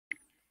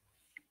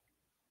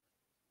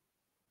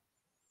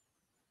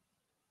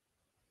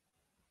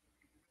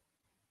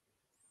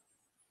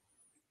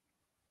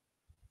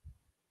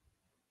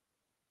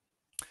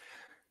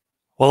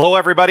Well, hello,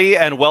 everybody,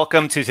 and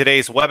welcome to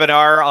today's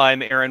webinar.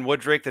 I'm Aaron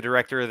Wudrick, the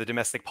Director of the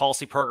Domestic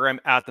Policy Program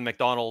at the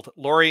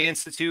Macdonald-Laurier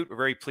Institute. We're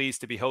very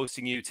pleased to be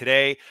hosting you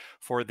today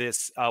for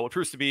this, what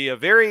proves to be a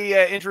very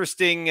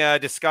interesting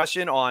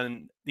discussion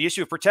on the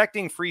issue of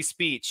protecting free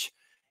speech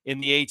in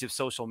the age of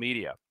social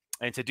media.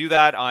 And to do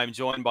that, I'm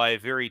joined by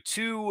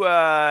two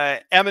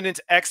eminent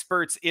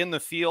experts in the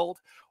field.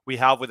 We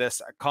have with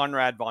us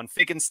Konrad von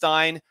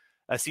Finckenstein,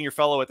 a Senior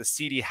Fellow at the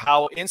C.D.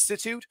 Howe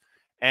Institute,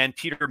 and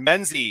Peter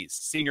Menzies,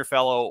 Senior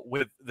Fellow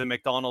with the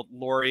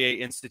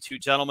Macdonald-Laurier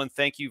Institute. Gentlemen,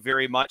 thank you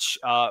very much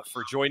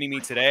for joining me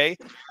today.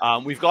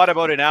 We've got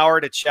about an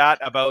hour to chat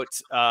about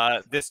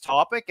this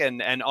topic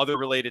and other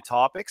related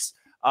topics.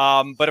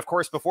 But of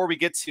course, before we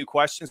get to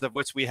questions, of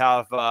which we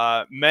have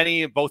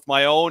many, both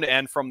my own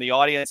and from the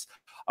audience,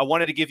 I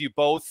wanted to give you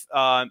both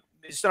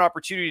just an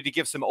opportunity to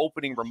give some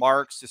opening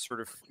remarks to sort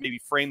of maybe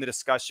frame the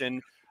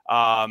discussion,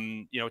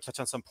 touch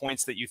on some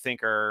points that you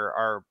think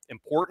are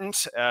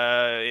important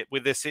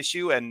with this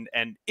issue,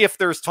 and if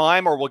there's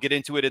time, or we'll get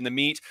into it in the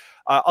meat,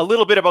 a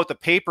little bit about the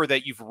paper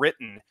that you've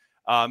written,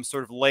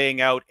 sort of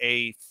laying out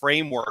a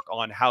framework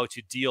on how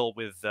to deal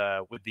with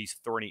these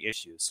thorny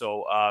issues.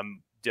 So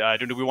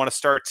do we want to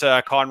start,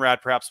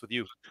 Konrad, perhaps with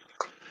you?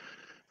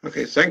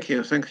 Okay, thank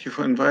you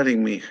for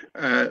inviting me.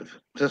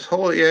 This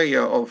whole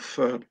area of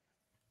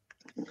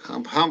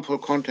harmful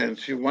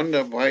contents, you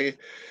wonder why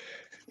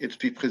it's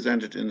been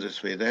presented in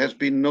this way. There has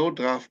been no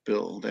draft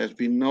bill, there has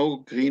been no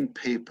green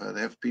paper,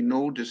 there have been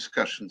no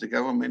discussions. The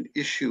government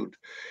issued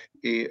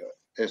a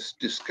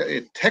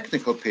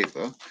technical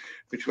paper,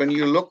 which when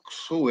you look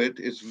through it,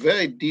 is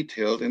very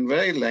detailed and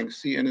very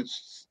lengthy, and it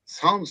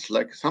sounds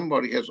like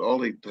somebody has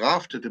already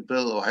drafted a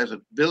bill or has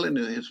a bill in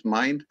his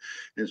mind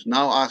and is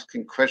now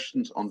asking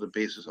questions on the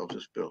basis of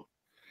this bill.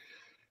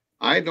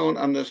 I don't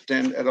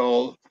understand at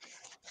all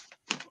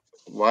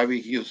why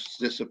we use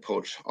this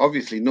approach.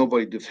 Obviously,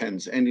 nobody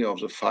defends any of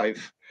the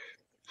 5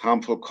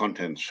 harmful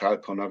contents: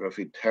 child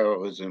pornography,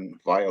 terrorism,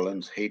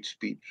 violence, hate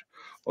speech,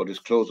 or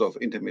disclosure of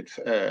intimate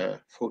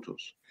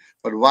photos.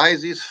 But why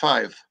these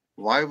 5?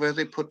 Why were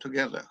they put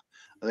together?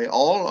 They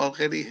all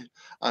already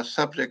are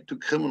subject to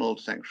criminal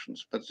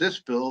sanctions, but this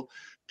bill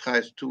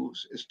tries to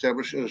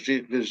establish a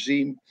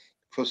regime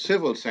for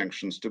civil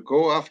sanctions, to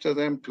go after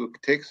them, to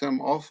take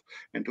them off,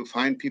 and to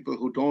find people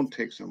who don't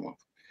take them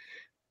off.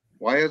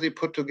 Why are they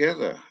put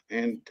together?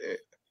 And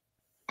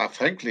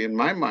frankly, in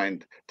my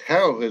mind,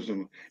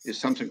 terrorism is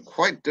something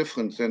quite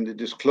different than the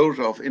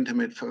disclosure of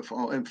intimate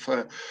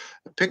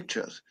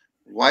pictures.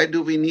 Why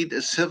do we need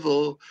a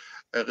civil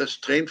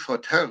restraint for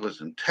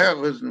terrorism?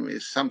 Terrorism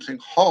is something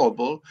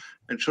horrible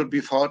and should be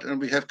fought, and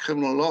we have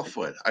criminal law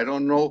for it. I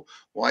don't know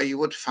why you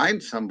would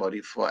find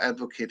somebody for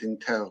advocating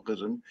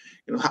terrorism.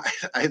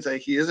 Either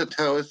he is a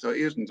terrorist or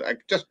isn't. I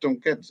just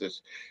don't get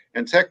this.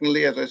 And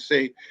secondly, as I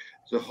say,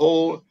 the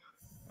whole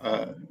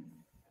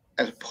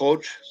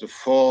approach, the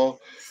 4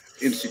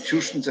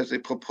 institutions that they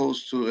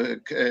propose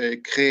to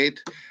create,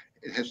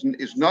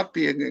 is not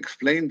being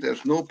explained.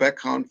 There's no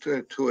background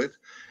to it.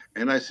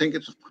 And I think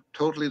it's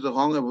totally the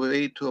wrong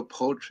way to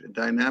approach a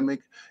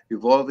dynamic,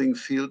 evolving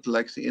field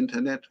like the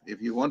internet.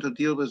 If you want to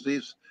deal with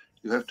these,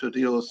 you have to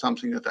deal with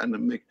something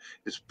that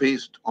is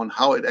based on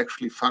how it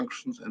actually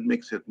functions and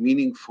makes it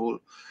meaningful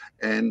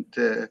and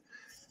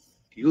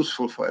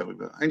useful for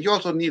everyone. And you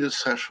also need a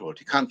threshold.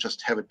 You can't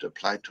just have it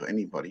applied to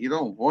anybody. You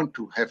don't want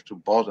to have to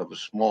bother with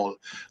small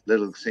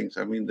little things.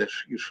 I mean,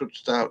 you should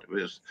start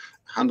with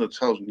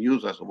 100,000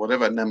 users or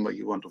whatever number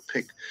you want to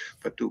pick.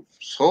 But to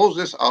throw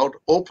this out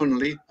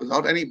openly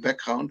without any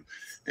background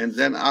and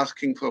then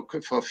asking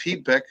for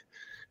feedback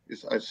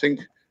is, I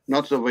think,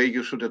 not the way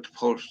you should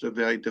approach the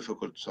very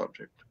difficult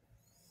subject.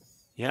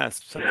 Yeah,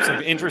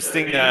 some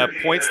interesting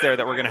points there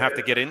that we're going to have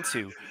to get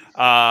into.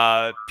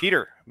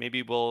 Peter,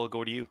 maybe we'll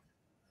go to you.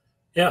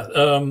 Yeah,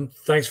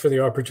 thanks for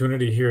the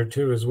opportunity here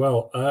too as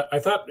well. I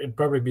thought it'd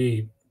probably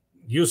be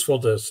useful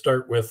to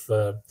start with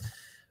a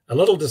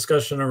little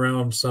discussion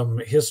around some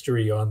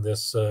history on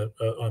this.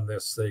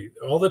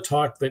 All the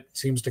talk that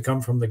seems to come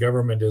from the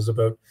government is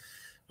about,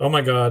 oh my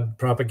God,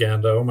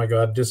 propaganda, oh my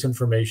God,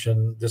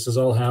 disinformation. This is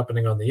all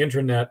happening on the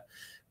internet.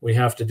 We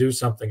have to do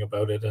something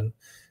about it. And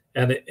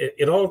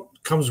it all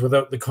comes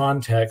without the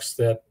context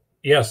that,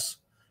 yes,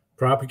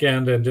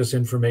 propaganda and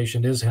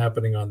disinformation is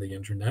happening on the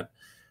internet.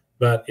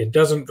 But it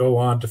doesn't go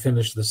on to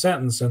finish the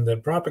sentence, and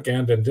that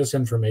propaganda and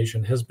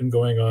disinformation has been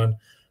going on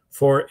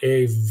for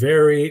a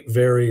very,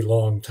 very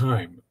long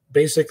time,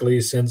 basically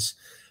since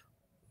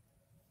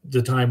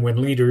the time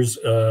when leaders,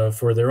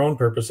 for their own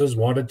purposes,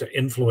 wanted to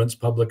influence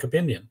public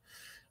opinion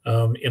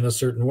in a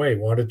certain way,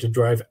 wanted to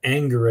drive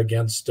anger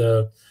against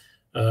a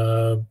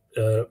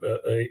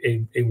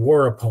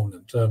war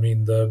opponent. I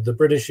mean, the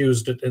British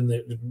used it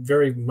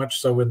very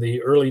much so in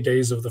the early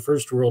days of the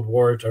First World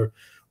War to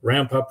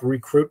ramp up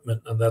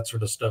recruitment and that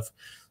sort of stuff.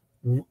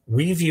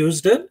 We've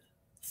used it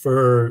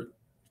for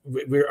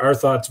our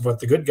thoughts of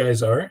what the good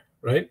guys are,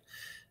 right?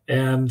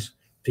 And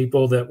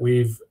people that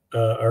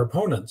our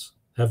opponents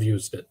have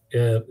used it.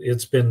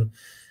 It's been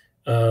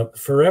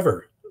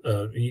forever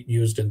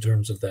used in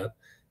terms of that.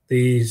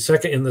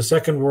 in the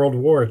Second World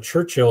War,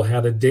 Churchill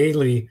had a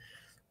daily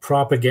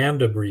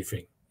propaganda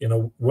briefing. You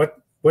know,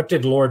 what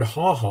did Lord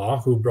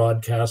Howe, who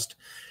broadcast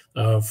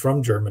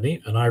from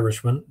Germany, an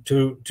Irishman,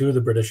 to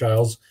the British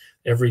Isles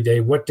every day,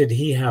 what did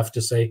he have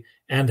to say,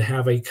 and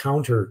have a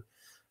counter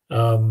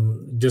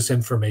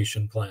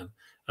disinformation plan?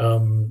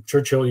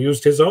 Churchill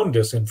used his own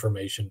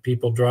disinformation.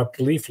 People dropped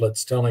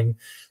leaflets telling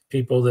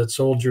people that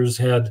soldiers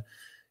had,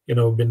 you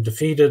know, been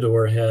defeated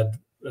or had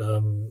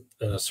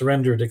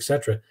surrendered,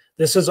 etc.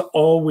 This has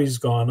always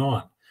gone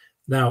on.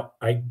 Now,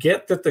 I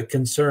get that the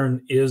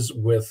concern is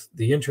with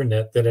the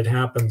internet that it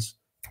happens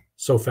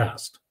so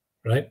fast,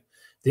 right?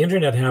 The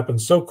internet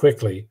happens so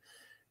quickly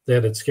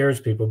that it scares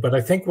people. But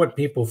I think what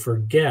people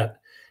forget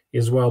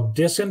is while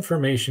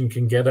disinformation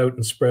can get out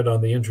and spread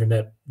on the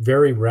internet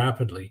very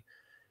rapidly,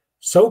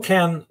 so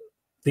can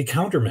the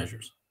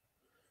countermeasures,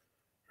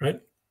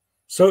 right?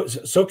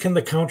 So can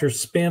the counter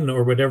spin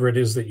or whatever it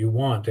is that you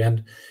want.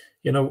 And,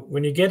 you know,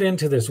 when you get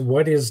into this,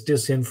 what is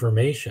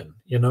disinformation?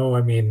 You know,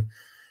 I mean,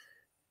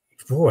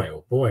 boy,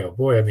 oh boy, oh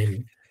boy. I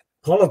mean,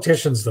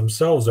 politicians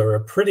themselves are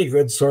a pretty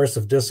good source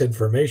of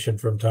disinformation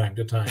from time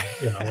to time,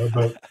 you know,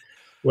 about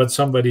what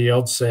somebody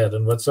else said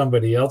and what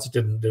somebody else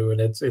didn't do.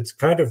 And it's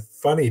kind of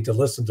funny to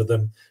listen to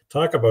them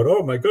talk about,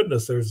 oh my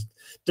goodness, there's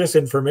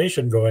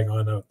disinformation going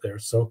on out there.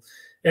 So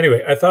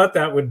anyway, I thought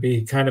that would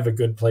be kind of a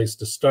good place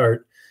to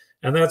start.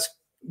 And that's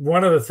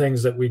one of the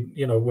things that we,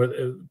 you know, what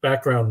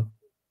background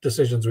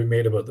decisions we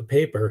made about the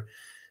paper,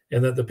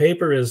 and that the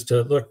paper is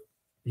to look,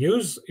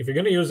 if you're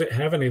going to use it,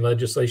 have any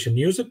legislation,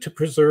 use it to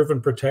preserve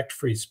and protect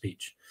free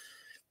speech,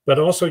 but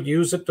also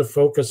use it to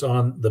focus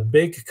on the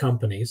big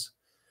companies,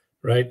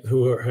 right,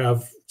 who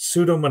have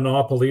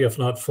pseudo-monopoly, if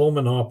not full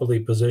monopoly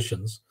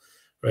positions,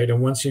 right? And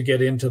once you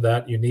get into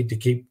that, you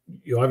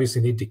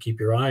obviously need to keep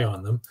your eye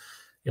on them,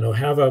 you know,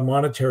 have a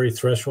monetary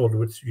threshold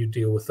which you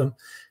deal with them,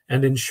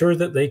 and ensure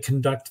that they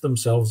conduct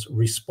themselves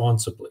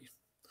responsibly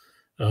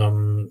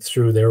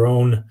through their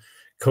own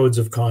codes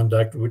of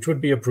conduct, which would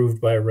be approved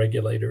by a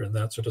regulator and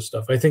that sort of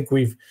stuff. I think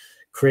we've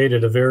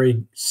created a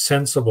very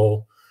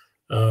sensible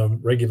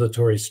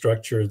regulatory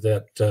structure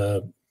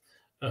that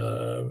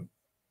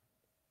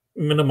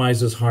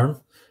minimizes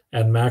harm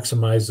and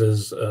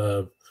maximizes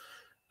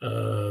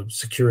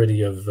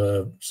security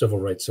of civil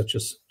rights, such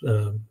as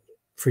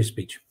free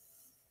speech.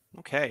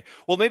 Okay.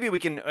 Well, maybe we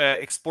can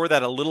explore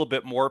that a little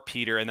bit more,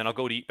 Peter, and then I'll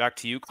go back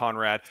to you,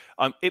 Konrad.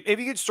 If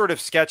you could sort of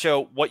sketch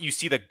out what you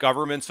see the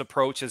government's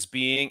approach as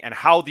being, and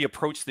how the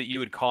approach that you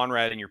had,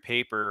 Konrad, in your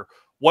paper,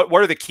 what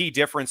are the key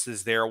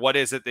differences there? What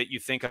is it that you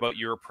think about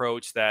your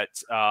approach that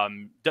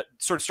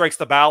sort of strikes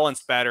the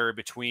balance better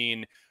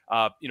between,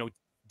 you know,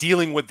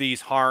 dealing with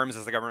these harms,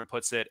 as the government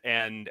puts it,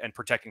 and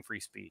protecting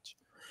free speech?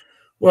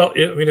 Well,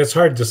 I mean, it's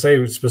hard to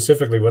say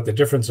specifically what the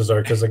differences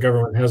are because the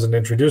government hasn't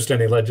introduced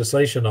any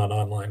legislation on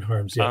online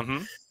harms yet.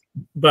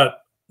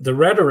 But the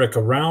rhetoric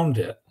around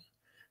it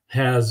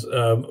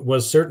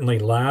was certainly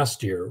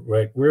last year,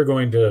 right? We're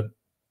going to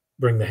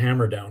bring the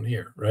hammer down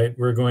here, right?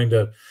 We're going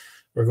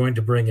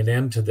to bring an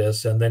end to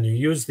this, and then you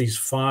use these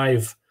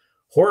 5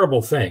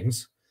 horrible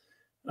things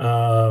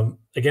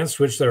against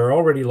which there are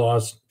already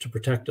laws to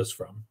protect us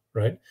from,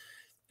 right?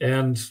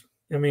 And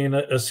I mean,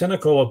 a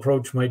cynical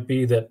approach might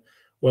be that,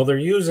 well, they're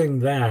using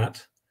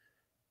that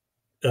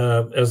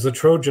as the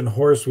Trojan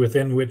horse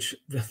within which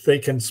they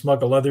can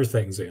smuggle other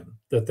things in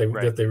that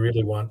they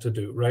really want to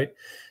do, right?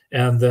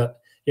 And that,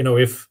 you know,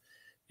 if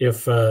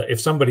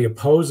somebody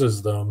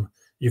opposes them,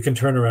 you can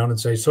turn around and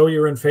say, so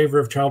you're in favor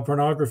of child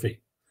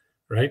pornography,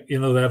 right? You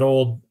know, that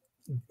old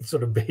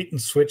sort of bait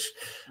and switch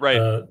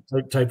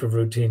type of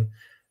routine.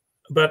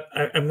 But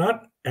I'm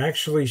not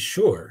actually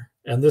sure,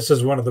 and this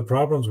is one of the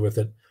problems with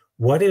it,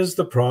 what is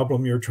the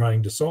problem you're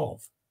trying to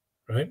solve,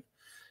 right?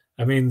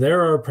 I mean,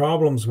 there are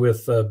problems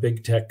with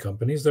big tech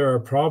companies. There are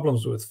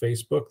problems with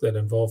Facebook that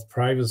involve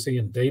privacy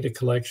and data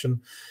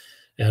collection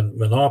and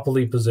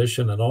monopoly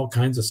position and all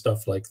kinds of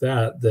stuff like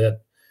that,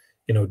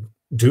 you know,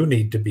 do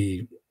need to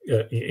be,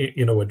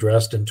 you know,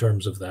 addressed in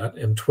terms of that,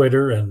 and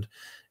Twitter and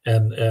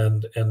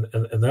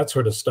that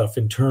sort of stuff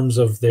in terms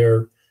of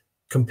their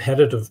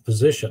competitive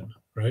position,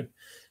 right?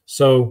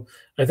 So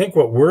I think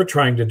what we're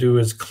trying to do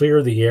is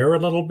clear the air a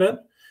little bit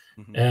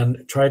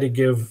and try to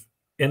give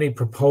any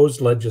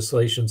proposed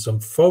legislation some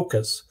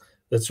focus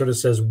that sort of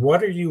says,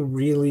 what are you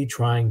really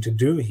trying to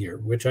do here?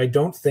 Which I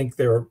don't think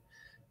they're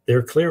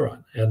clear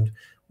on. And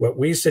what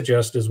we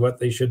suggest is what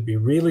they should be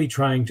really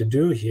trying to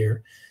do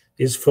here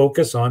is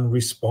focus on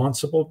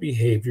responsible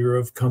behavior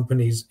of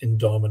companies in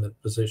dominant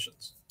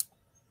positions.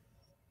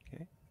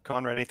 Okay.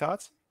 Konrad, any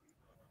thoughts?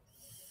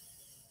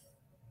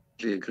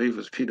 I agree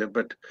with Peter,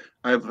 but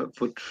I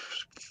would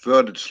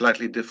word it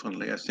slightly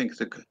differently. I think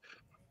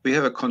we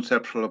have a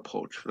conceptual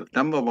approach.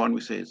 Number one,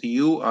 we say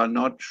you are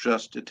not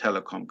just a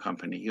telecom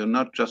company. You're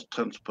not just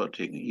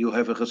transporting. You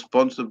have a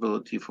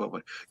responsibility for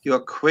what you're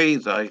a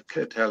quasi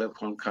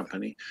telecom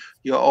company.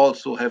 You're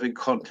also having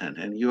content,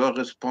 and you are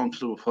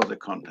responsible for the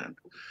content.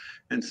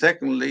 And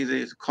secondly,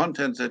 the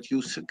content that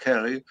you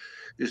carry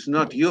is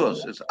not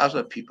yours, it's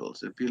other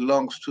people's. It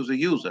belongs to the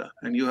user,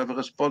 and you have a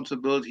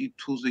responsibility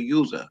to the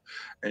user.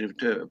 And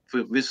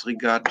with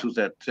regard to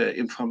that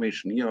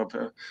information, here,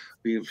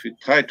 we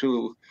try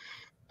to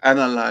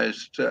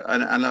analyze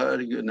an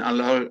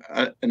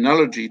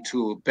analogy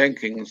to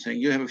banking and saying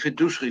you have a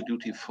fiduciary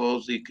duty for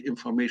the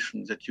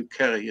information that you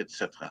carry,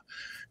 etc.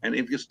 And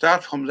if you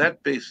start from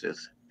that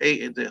basis,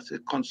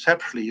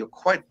 conceptually, you're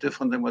quite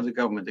different than what the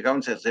government. The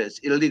government says there's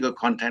illegal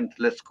content,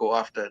 let's go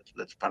after it,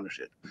 let's punish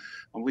it.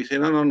 And we say,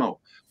 no, no, no.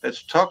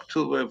 Let's talk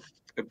to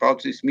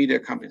about these media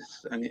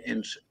companies and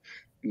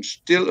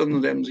instill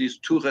on them these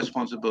two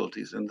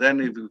responsibilities. And then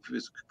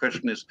the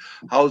question is,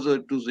 how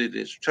do they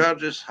discharge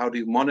this? How do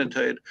you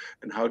monitor it?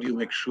 And how do you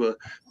make sure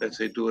that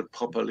they do it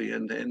properly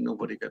and then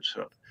nobody gets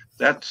hurt?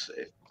 That's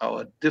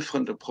our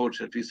different approach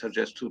that we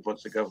suggest to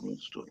what the government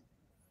is doing.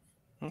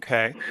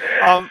 Okay.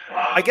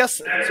 I guess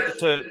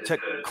to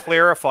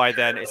clarify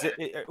then,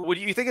 would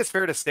you think it's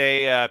fair to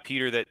say,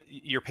 Peter, that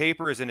your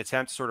paper is an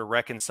attempt to sort of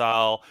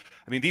reconcile,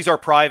 I mean, these are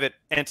private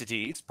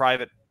entities,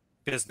 private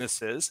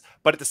businesses,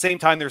 but at the same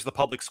time, there's the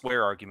public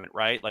square argument,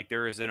 right? Like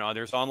there's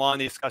online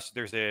discussion,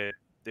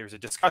 there's a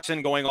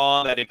discussion going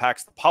on that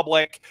impacts the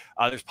public.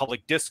 There's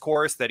public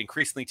discourse that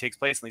increasingly takes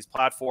place on these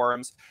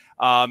platforms.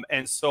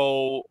 And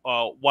so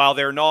while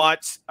they're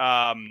not,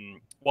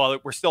 while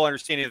we're still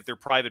understanding that they're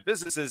private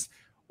businesses,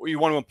 you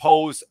want to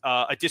impose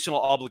additional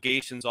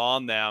obligations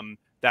on them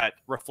that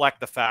reflect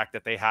the fact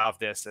that they have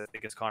this, I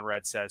think as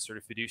Konrad says, sort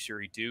of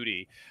fiduciary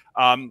duty.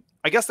 I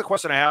guess the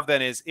question I have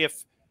then is,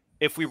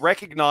 if we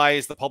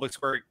recognize the public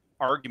square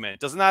argument,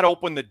 doesn't that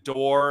open the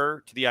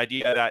door to the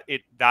idea that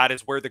that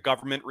is where the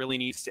government really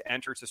needs to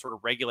enter to sort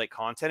of regulate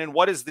content? And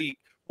what is the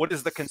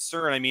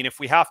concern? I mean, if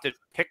we have to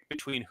pick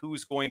between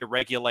who's going to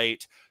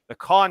regulate the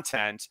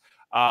content,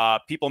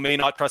 people may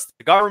not trust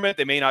the government,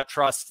 they may not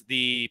trust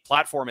the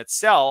platform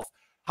itself.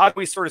 How do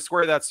we sort of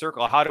square that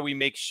circle? How do we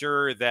make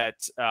sure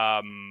that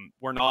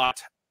we're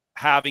not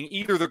having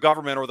either the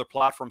government or the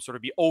platform sort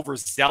of be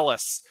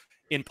overzealous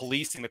in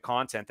policing the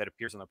content that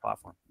appears on the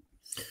platform?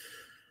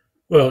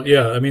 Well,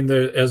 yeah, I mean,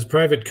 as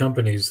private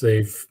companies,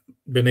 they've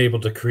been able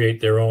to create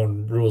their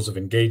own rules of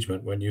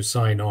engagement when you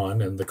sign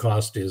on, and the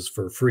cost is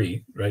for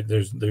free, right?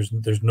 There's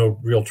no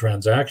real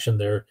transaction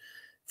there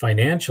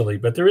financially,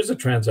 but there is a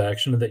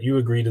transaction that you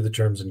agree to the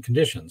terms and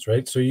conditions,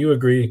 right? So you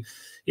agree,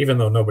 even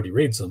though nobody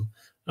reads them,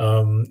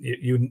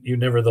 you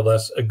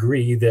nevertheless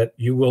agree that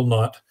you will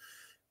not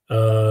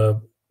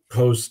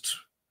post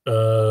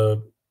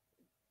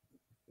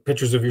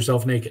pictures of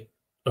yourself naked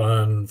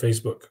on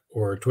Facebook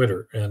or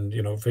Twitter. And,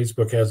 you know,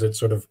 Facebook has its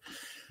sort of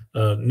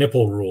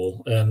nipple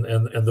rule and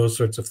those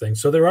sorts of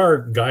things. So there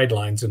are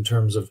guidelines in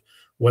terms of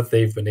what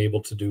they've been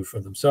able to do for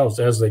themselves.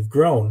 As they've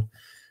grown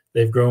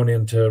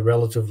into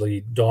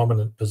relatively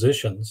dominant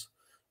positions,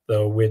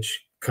 though,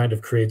 which kind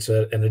of creates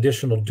an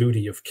additional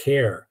duty of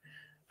care,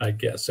 I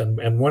guess.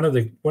 And one of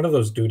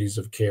those duties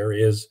of care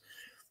is,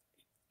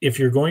 if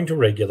you're going to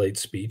regulate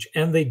speech,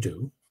 and they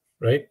do,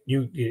 right?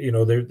 You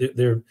know,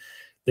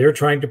 they're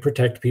trying to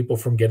protect people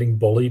from getting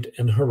bullied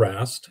and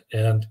harassed,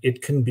 and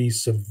it can be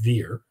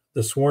severe.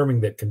 The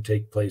swarming that can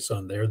take place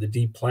on there, the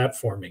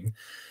deplatforming,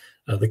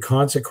 the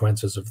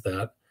consequences of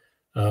that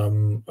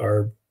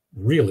are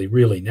really,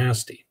 really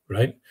nasty,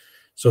 right?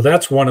 So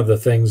that's one of the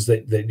things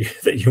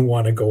that you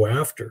want to go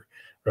after,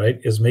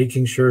 right? Is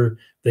making sure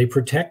they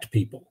protect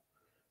people,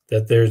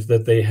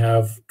 that they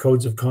have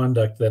codes of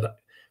conduct that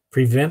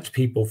prevent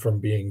people from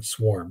being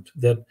swarmed,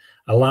 that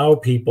allow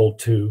people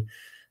to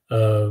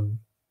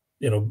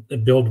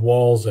build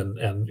walls. And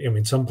I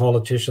mean, some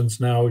politicians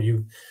now,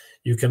 you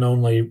can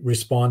only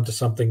respond to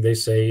something they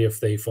say if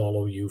they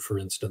follow you, for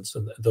instance,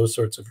 and those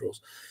sorts of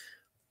rules.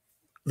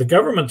 The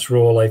government's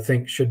role, I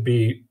think, should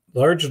be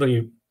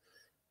largely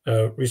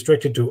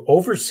restricted to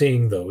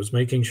overseeing those,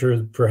 making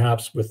sure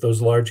perhaps with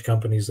those large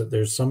companies that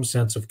there's some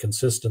sense of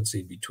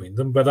consistency between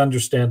them, but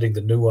understanding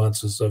the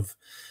nuances of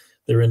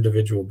their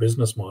individual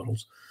business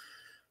models,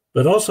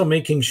 but also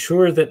making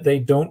sure that they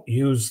don't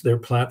use their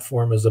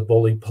platform as a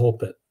bully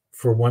pulpit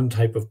for one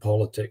type of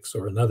politics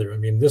or another. I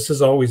mean, this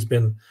has always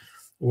been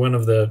one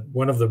of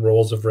the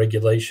roles of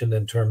regulation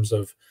in terms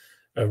of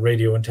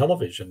radio and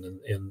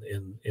television in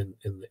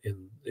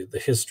the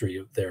history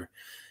of there,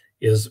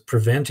 is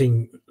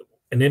preventing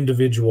an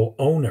individual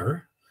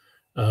owner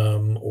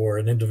or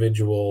an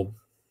individual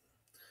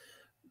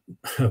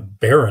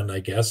baron, I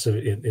guess,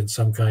 in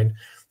some kind,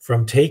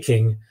 from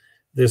taking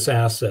this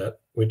asset,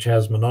 which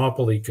has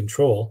monopoly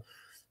control,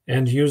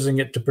 and using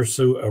it to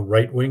pursue a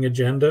right-wing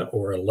agenda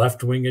or a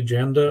left-wing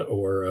agenda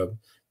or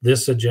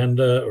this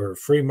agenda or a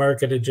free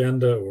market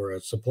agenda or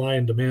a supply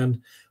and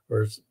demand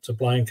or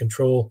supply and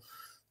control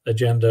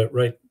agenda,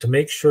 right? To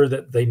make sure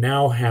that they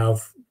now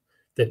have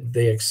that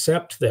they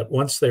accept that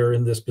once they're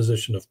in this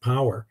position of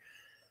power,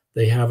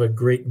 they have a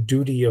great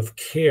duty of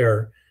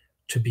care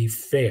to be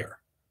fair,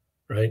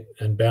 right,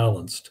 and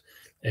balanced.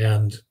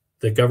 And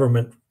the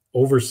government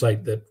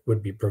oversight that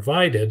would be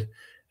provided,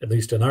 at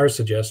least in our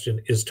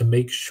suggestion, is to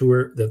make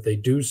sure that they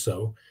do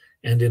so,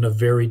 and in a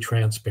very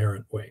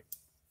transparent way.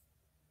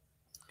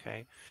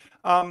 Okay.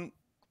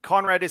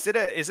 Konrad,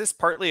 is this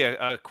partly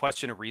a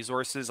question of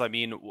resources? I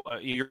mean,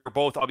 you're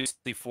both obviously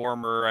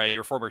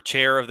you're former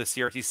chair of the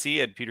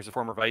CRTC, and Peter's a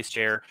former vice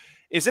chair.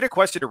 Is it a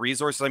question of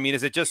resources? I mean,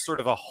 is it just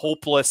sort of a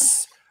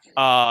hopeless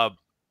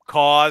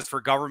cause for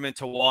government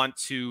to want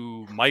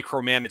to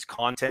micromanage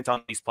content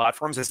on these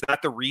platforms? Is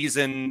that the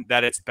reason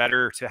that it's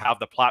better to have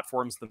the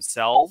platforms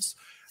themselves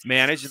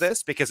manage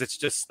this, because it's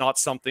just not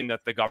something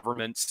that the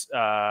government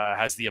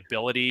has the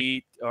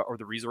ability or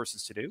the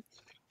resources to do?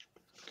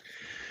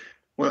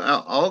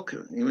 Well,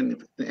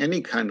 even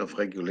any kind of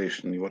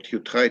regulation, what you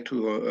try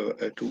to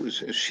do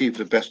is achieve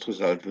the best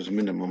result with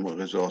minimum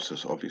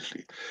resources,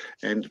 obviously.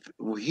 And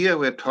here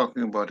we're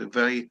talking about a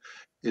very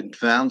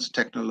advanced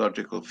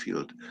technological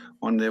field,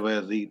 one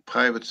where the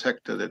private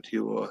sector that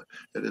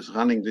is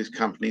running these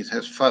companies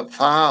has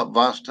far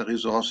vaster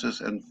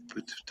resources and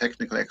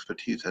technical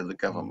expertise than the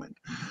government.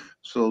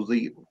 So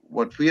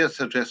what we are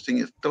suggesting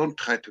is don't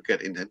try to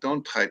get in there,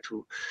 don't try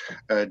to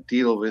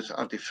deal with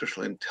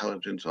artificial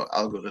intelligence or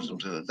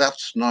algorithms.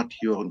 That's not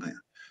your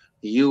name.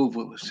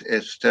 You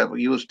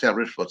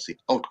establish what the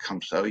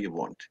outcomes are you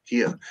want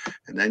here,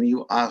 and then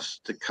you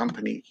ask the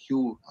company,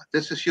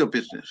 this is your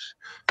business.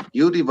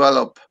 You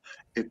develop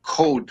a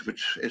code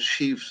which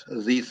achieves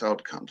these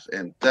outcomes,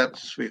 and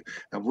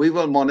we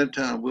will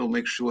monitor and we'll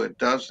make sure it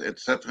does,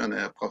 etc. And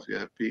of course,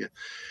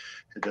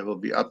 there will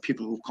be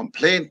people who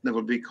complain. There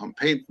will be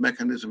complaint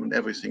mechanism and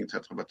everything,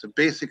 etc. But the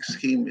basic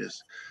scheme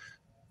is,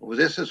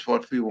 this is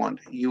what we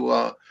want.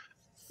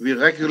 We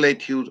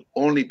regulate you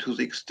only to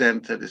the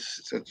extent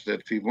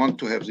that we want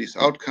to have these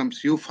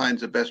outcomes. You find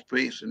the best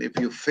ways, and if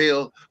you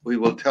fail, we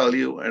will tell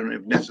you, and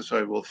if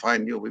necessary, we'll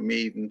fine you. We may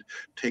even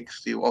take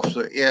you off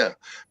the air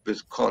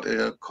with court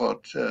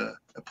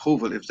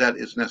approval if that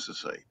is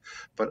necessary.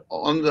 But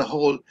on the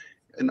whole,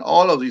 in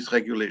all of these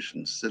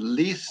regulations, the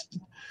least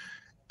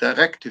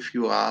directive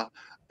you are,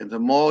 and the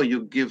more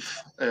you give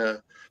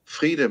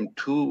freedom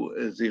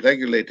to the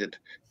regulated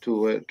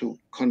to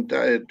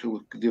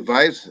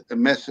devise a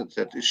method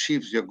that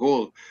achieves your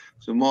goal,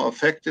 the more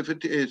effective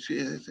it is,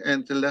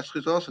 and the less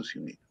resources you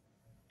need.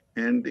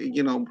 And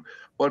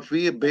what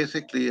we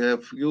basically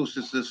have used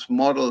is this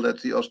model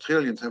that the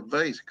Australians have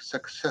very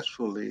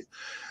successfully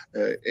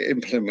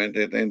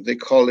implemented, and they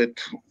call it,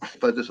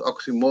 by this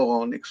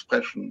oxymoron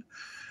expression,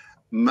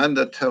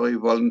 mandatory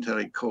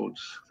voluntary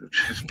codes,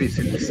 which is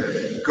basically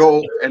says,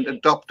 go and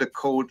adopt a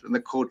code, and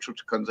the code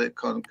should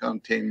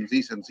contain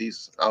these and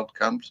these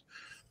outcomes,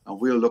 and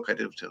we'll look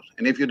at it.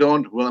 And if you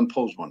don't, we'll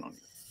impose one on you.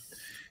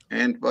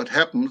 And what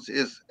happens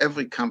is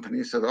every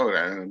company says, oh,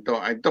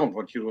 I don't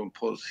want you to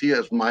impose.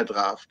 Here's my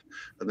draft.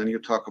 And then you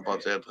talk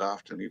about their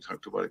draft, and you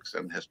talk about it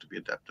and it has to be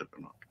adapted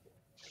or not.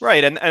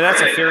 Right, and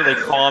that's a fairly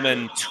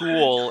common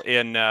tool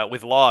in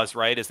with laws,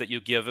 right? Is that you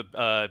give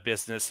a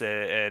business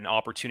an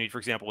opportunity, for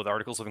example, with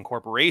articles of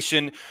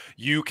incorporation,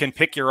 you can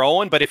pick your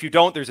own, but if you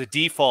don't, there's a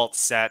default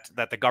set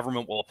that the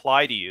government will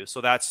apply to you.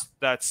 So that's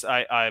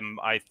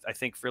I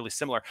think fairly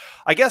similar.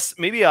 I guess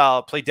maybe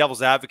I'll play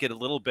devil's advocate a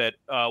little bit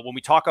when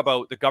we talk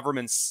about the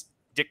government's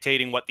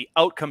dictating what the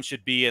outcome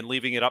should be and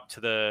leaving it up to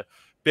the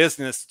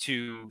business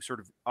to sort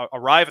of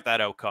arrive at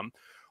that outcome.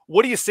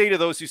 What do you say to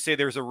those who say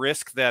there's a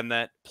risk then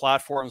that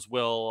platforms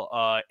will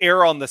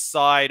err on the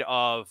side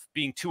of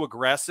being too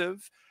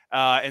aggressive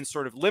and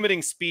sort of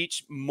limiting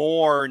speech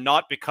more,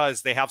 not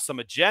because they have some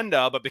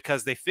agenda, but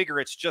because they figure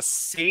it's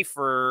just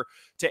safer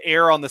to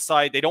err on the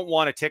side? They don't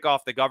want to tick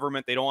off the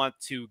government. They don't want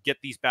to get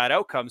these bad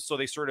outcomes. So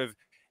they sort of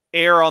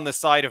err on the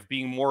side of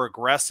being more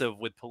aggressive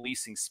with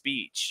policing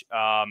speech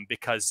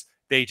because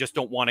they just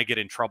don't want to get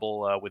in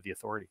trouble with the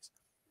authorities.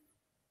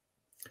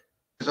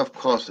 Is of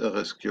course a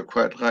risk. You're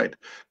quite right,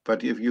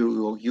 but if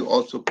you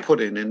also put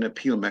in an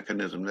appeal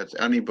mechanism, that's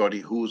anybody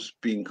who's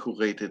being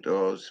curated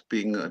or is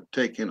being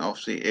taken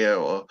off the air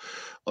or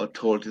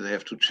told they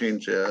have to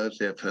change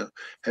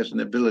has an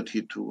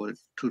ability to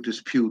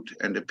dispute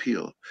and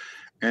appeal.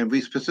 And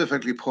we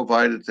specifically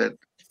provided that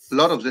a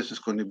lot of this is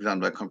going to be done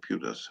by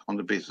computers on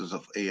the basis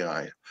of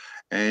AI.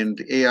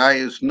 And AI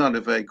is not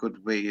a very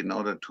good way in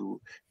order to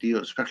deal,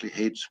 especially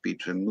hate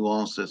speech and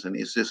nuances, and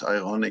is this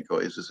ironic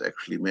or is this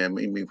actually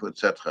meaningful,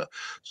 etc.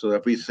 So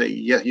that we say,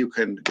 yeah,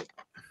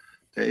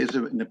 there is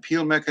an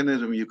appeal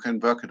mechanism, you can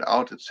work it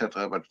out,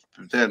 etc. But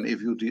then if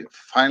you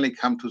finally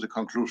come to the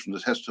conclusion,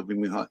 it has to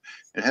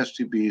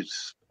be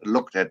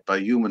looked at by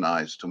human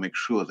eyes to make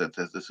sure that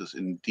this is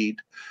indeed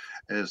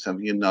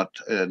something not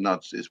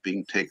is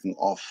being taken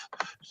off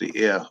the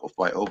air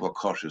by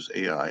overcautious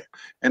AI.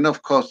 And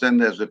of course, then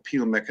there's an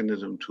appeal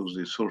mechanism to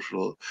the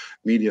Social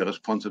Media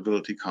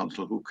Responsibility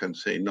Council, who can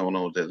say, no,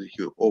 that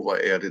you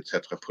over-aired,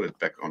 etc., put it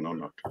back on or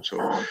not.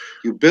 So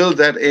you build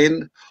that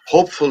in.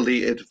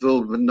 Hopefully, it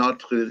will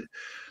not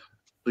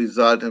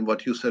result in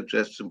what you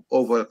suggest, an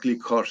overly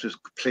cautious,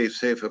 play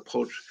safe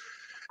approach.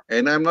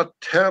 And I'm not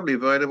terribly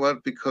worried about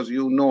it, because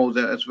you know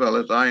that as well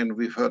as I, and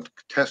we've heard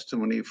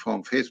testimony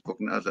from Facebook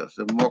and others,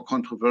 the more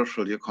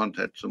controversial your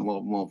content, the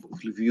more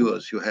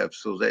viewers you have.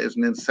 So there is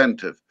an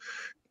incentive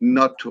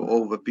not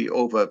to be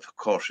over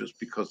cautious,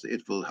 because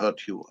it will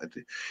hurt you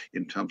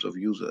in terms of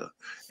user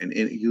and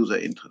user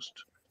interest.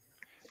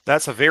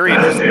 That's a very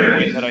interesting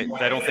point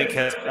that I don't think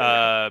has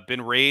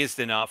been raised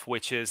enough,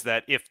 which is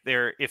that if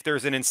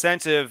there's an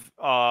incentive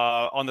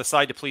on the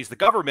side to please the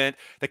government,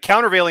 the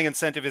countervailing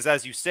incentive is,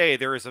 as you say,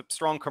 there is a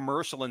strong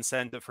commercial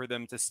incentive for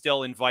them to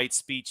still invite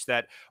speech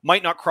that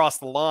might not cross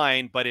the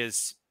line, but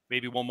is,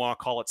 maybe one want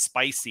to call it,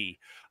 spicy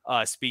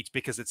speech,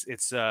 because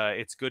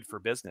it's good for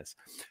business.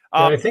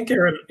 Yeah, I think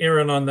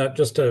Aaron, on that,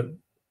 just to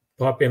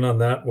pop in on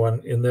that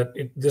one, in that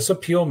this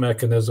appeal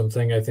mechanism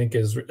thing, I think,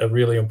 is a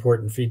really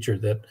important feature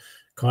that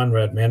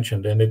Konrad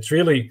mentioned. And it's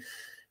really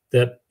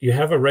that you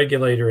have a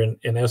regulator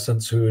in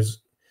essence who's,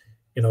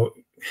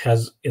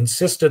 has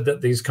insisted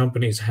that these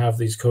companies have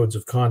these codes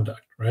of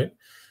conduct, right?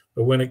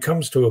 But when it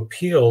comes to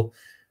appeal,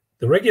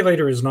 the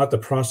regulator is not the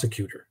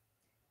prosecutor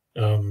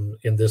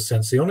in this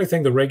sense. The only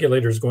thing the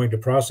regulator is going to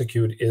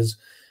prosecute is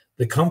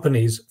the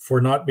companies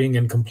for not being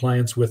in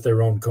compliance with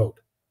their own code,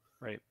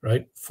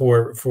 right?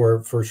 For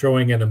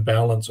showing an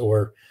imbalance,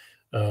 or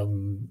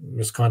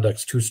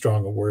misconduct's too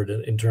strong a word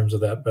in terms of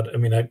that. But I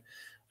mean,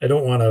 I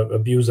don't want to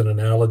abuse an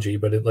analogy,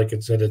 but like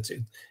it said,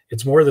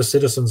 it's more the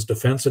citizen's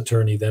defense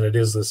attorney than it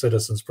is the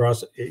citizen's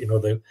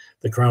the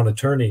crown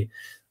attorney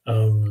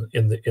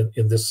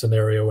in this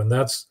scenario. And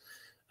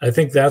I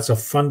think that's a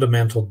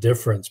fundamental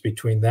difference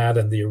between that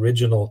and the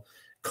original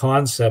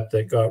concept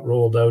that got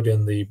rolled out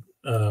in the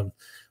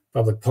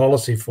Public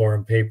Policy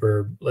Forum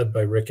paper led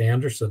by Rick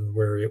Anderson,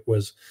 where it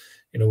was,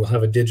 we'll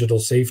have a digital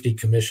safety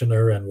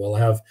commissioner, and we'll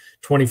have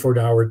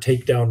 24-hour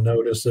takedown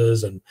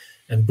notices, and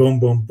boom,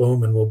 boom,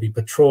 boom, and we'll be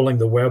patrolling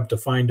the web to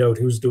find out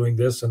who's doing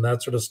this and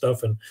that sort of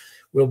stuff, and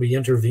we'll be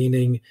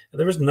intervening. And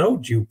there was no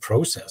due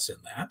process in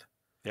that.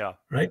 Yeah.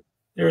 Right.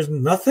 There was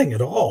nothing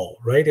at all.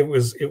 Right. It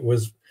was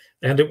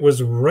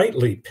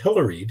rightly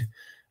pilloried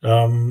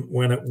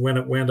when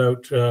it went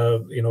out,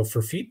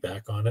 for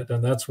feedback on it.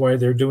 And that's why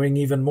they're doing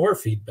even more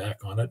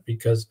feedback on it,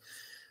 because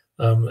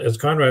as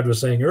Konrad was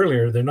saying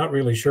earlier, they're not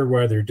really sure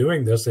why they're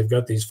doing this. They've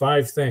got these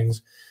 5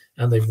 things,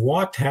 and they've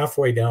walked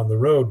halfway down the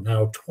road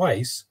now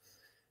twice.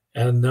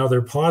 And now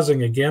they're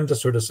pausing again to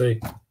sort of say,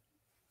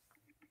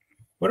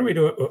 what are we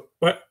doing?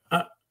 Where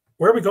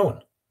are we going?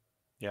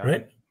 Yeah.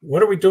 Right.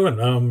 What are we doing?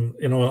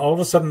 All of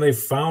a sudden they've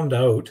found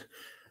out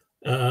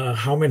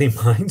how many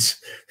mines,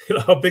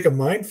 how big a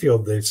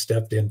minefield they've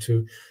stepped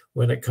into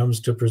when it comes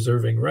to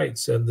preserving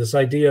rights. And this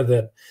idea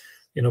that,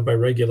 by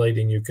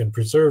regulating you can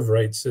preserve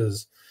rights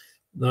is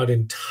not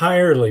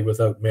entirely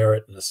without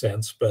merit in a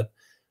sense, but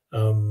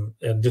and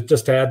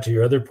just to add to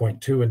your other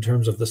point too, in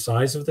terms of the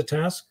size of the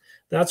task,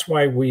 that's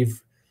why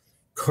we've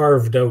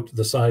carved out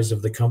the size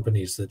of the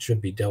companies that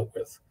should be dealt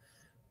with,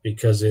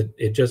 because it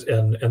just,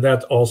 and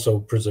that also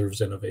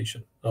preserves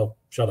innovation. I'll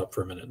shut up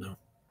for a minute now.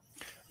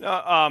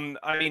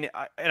 I mean,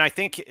 and I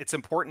think it's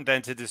important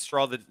then to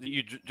draw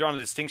the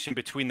distinction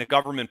between the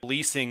government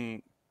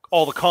policing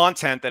all the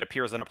content that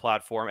appears on a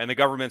platform and the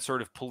government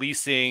sort of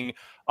policing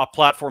a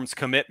platform's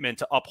commitment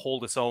to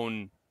uphold its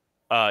own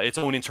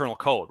internal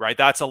code, right?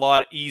 That's a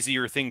lot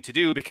easier thing to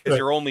do, because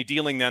you're only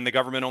dealing then, the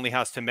government only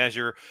has to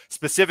measure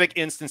specific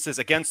instances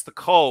against the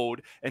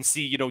code and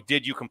see,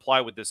 did you comply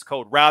with this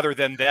code, rather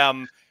than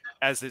them,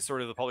 as is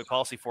sort of the Public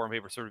Policy Forum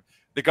paper, sort of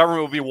the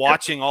government will be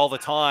watching all the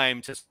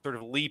time to sort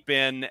of leap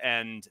in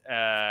and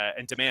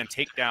demand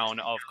takedown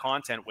of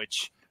content,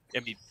 which, I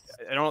mean,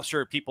 I'm not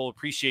sure people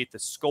appreciate the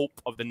scope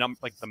of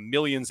the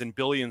millions and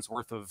billions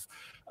worth of,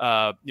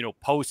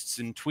 posts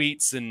and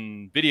tweets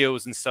and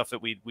videos and stuff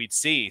that we'd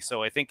see.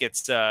 So I think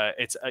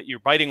you're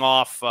biting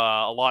off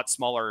a lot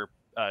smaller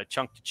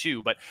chunk to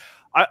chew. But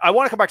I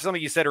want to come back to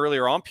something you said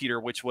earlier on, Peter,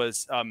 which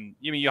was,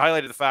 you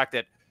highlighted the fact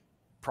that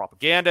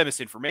propaganda,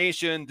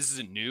 misinformation, this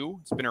isn't new.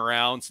 It's been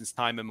around since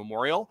time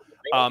immemorial.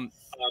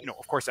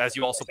 Of course, as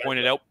you also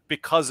pointed out,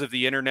 because of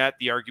the internet,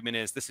 the argument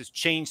is this has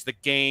changed the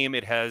game.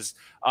 It has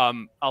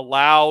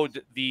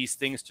allowed these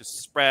things to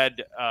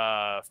spread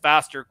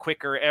faster,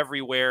 quicker,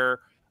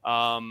 everywhere.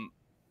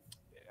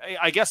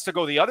 I guess to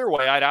go the other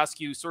way, I'd ask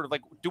you sort of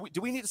like,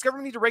 does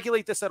government need to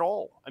regulate this at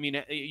all? I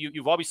mean,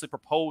 you've obviously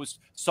proposed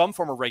some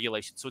form of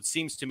regulation, so it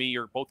seems to me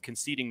you're both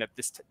conceding that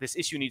this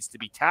issue needs to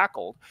be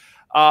tackled.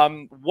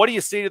 What do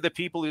you say to the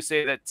people who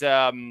say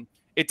that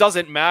it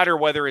doesn't matter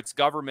whether it's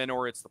government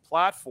or it's the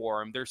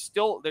platform? There's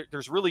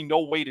really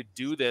no way to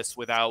do this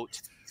without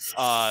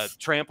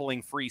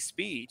trampling free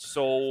speech.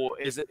 So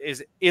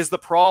is the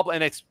problem,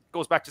 and it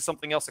goes back to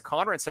something else that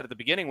Konrad said at the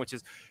beginning, which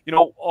is,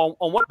 on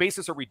what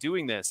basis are we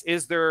doing this?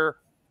 Is there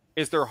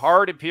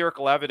hard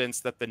empirical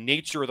evidence that the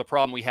nature of the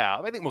problem we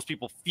have, I think most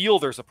people feel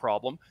there's a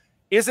problem.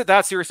 Is it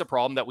that serious a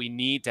problem that we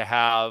need to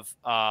have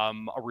a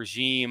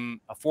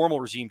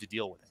formal regime to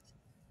deal with it?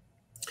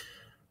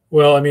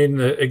 Well, I mean,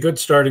 a good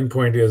starting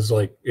point is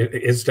to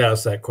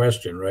ask that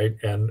question, right?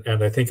 And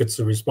I think it's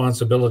the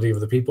responsibility of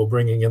the people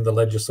bringing in the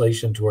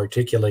legislation to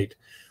articulate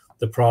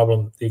the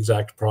problem, the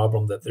exact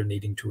problem that they're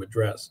needing to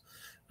address.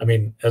 I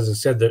mean, as I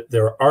said,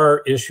 there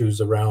are issues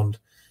around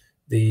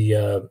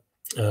the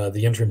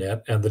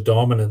internet and the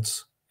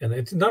dominance, and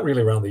it's not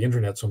really around the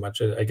internet so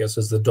much, I guess,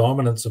 as the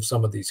dominance of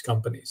some of these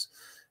companies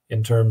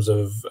in terms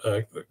of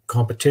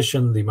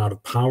competition, the amount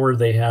of power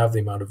they have,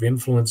 the amount of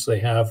influence they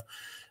have.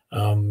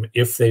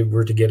 If they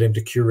were to get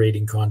into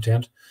curating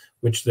content,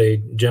 which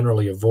they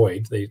generally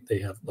avoid, they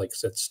have, like I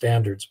said,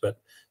 standards, but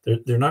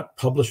they're not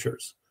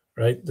publishers,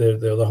 right?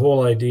 The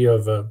whole idea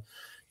of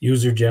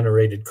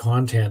user-generated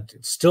content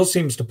still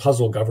seems to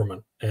puzzle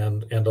government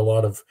and a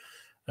lot of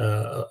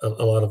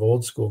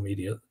old school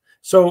media.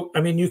 So,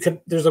 I mean,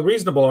 there's a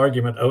reasonable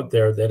argument out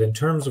there that in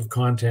terms of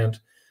content,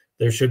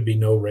 there should be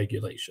no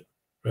regulation,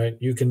 right?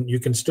 You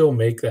can still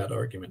make that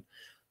argument.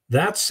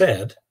 That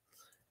said,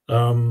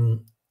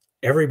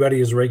 everybody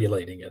is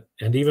regulating it.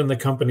 And even the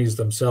companies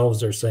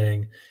themselves are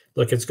saying,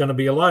 look, it's going to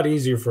be a lot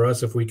easier for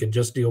us if we could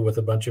just deal with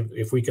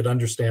if we could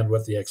understand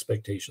what the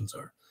expectations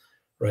are,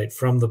 right,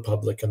 from the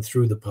public and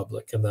through the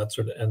public and that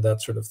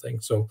sort of thing.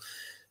 So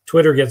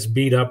Twitter gets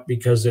beat up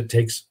because it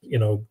takes,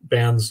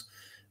 bans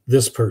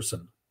this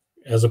person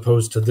as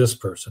opposed to this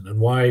person. And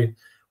why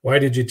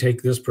did you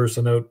take this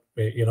person out,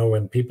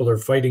 when people are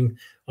fighting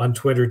on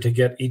Twitter to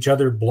get each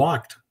other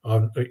blocked,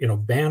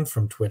 banned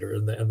from Twitter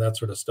and that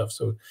sort of stuff.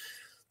 So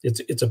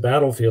it's a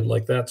battlefield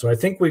like that. So I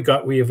think we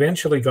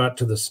eventually got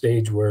to the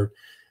stage where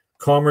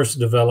commerce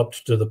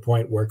developed to the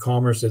point where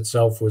commerce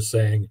itself was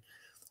saying,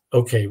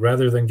 okay,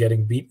 rather than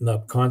getting beaten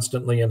up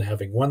constantly and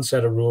having one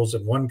set of rules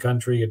in one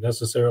country and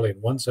necessarily in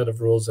one set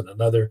of rules in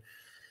another,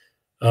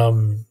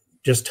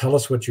 just tell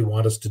us what you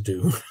want us to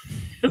do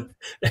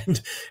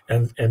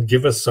and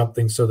give us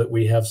something so that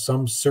we have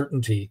some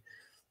certainty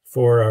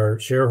for our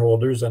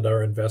shareholders and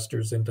our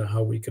investors into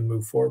how we can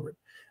move forward.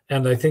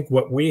 And I think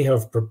what we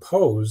have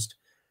proposed,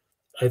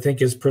 I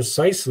think, is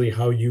precisely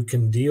how you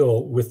can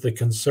deal with the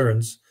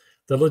concerns,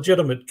 the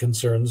legitimate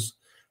concerns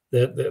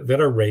that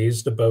are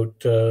raised about,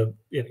 the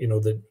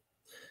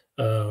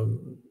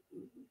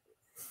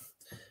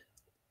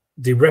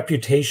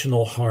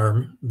reputational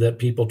harm that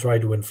people try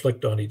to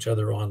inflict on each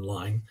other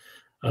online,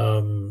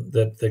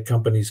 that the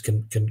companies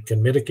can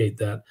mitigate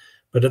that,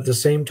 but at the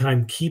same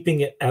time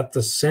keeping it at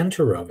the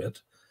center of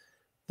it.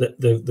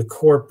 The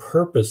core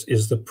purpose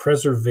is the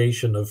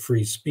preservation of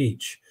free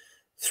speech.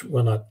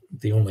 Well, not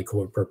the only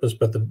core purpose,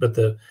 but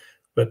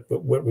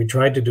what we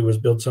tried to do is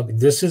build something.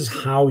 This is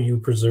how you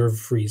preserve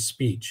free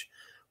speech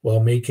while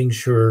making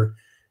sure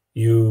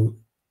you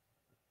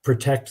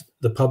protect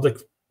the public,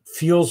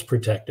 feels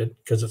protected,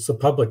 because it's the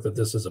public that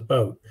this is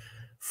about,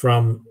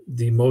 from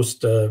the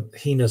most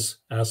heinous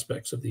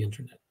aspects of the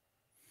internet.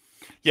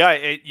 Yeah,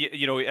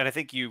 and I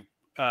think you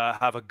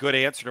have a good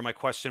answer to my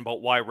question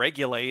about why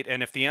regulate.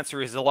 And if the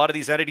answer is a lot of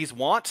these entities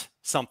want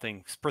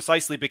something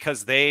precisely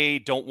because they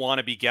don't want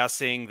to be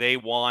guessing, they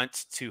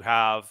want to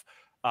have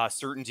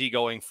certainty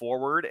going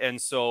forward. And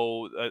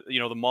so,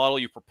 the model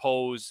you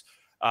propose,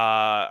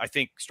 I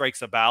think,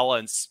 strikes a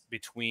balance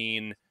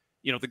between,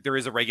 there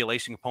is a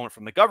regulation component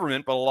from the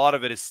government, but a lot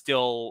of it is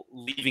still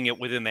leaving it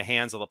within the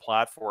hands of the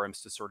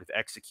platforms to sort of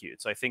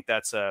execute. So I think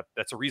that's a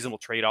reasonable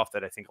trade-off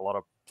that I think a lot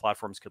of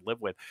platforms could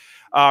live with.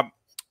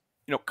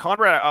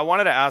 Konrad, I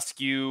wanted to ask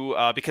you,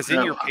 because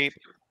in your paper...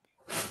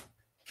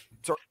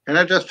 Sorry. Can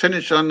I just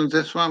finish on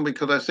this one?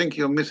 Because I think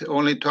you're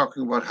only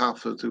talking about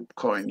half of the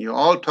coin. You're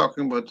all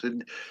talking about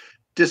the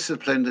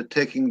discipline, the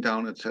taking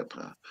down,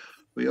 etc.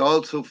 We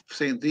also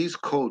say these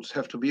codes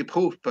have to be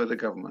approved by the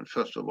government,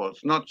 first of all.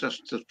 It's not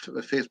just that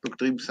Facebook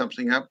dreams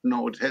something up.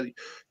 No,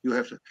 you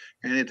have to.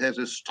 And it has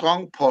a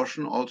strong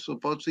portion also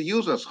about the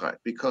user's right,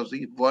 because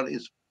what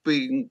is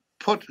being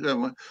put...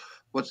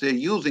 what they're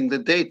using, the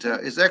data,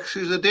 is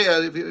actually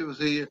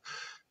the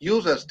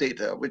user's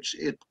data, which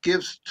it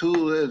gives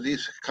to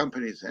these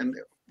companies. And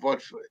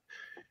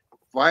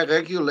why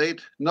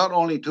regulate? Not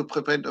only to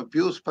prevent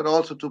abuse, but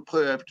also to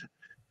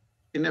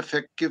in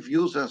effect, give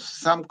users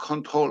some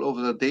control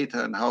over the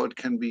data and how it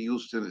can be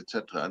used,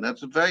 etc. And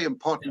that's a very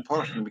important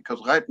portion,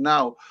 because right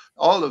now,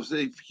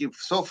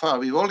 so far,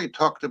 we've only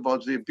talked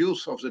about the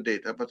abuse of the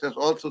data, but there's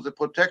also the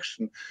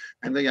protection.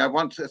 And I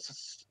want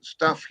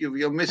stuff,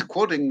 you're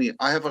misquoting me.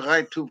 I have a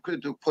right to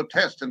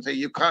protest and say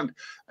you can't,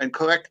 and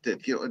correct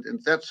it,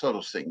 and that sort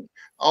of thing.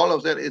 All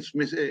of that is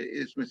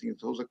missing.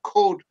 So the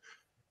code,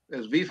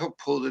 as we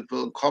propose it,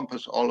 will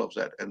encompass all of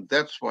that. And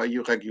that's why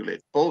you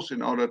regulate, both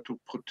in order to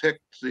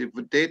protect the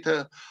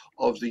data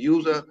of the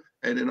user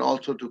and in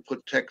also to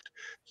protect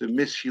the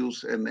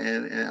misuse and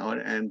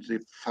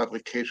the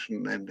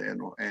fabrication and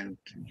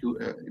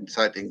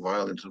inciting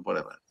violence and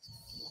whatever.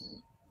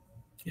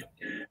 Yeah.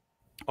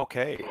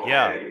 Okay.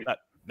 Yeah, that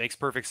makes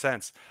perfect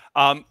sense.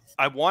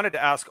 I wanted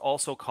to ask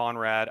also,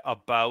 Konrad,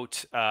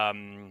 about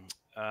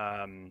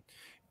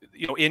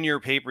in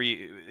your paper,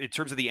 in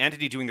terms of the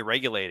entity doing the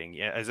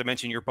regulating, as I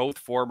mentioned, you're both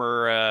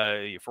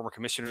former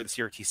commissioner of the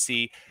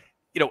CRTC.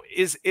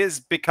 is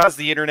because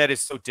the internet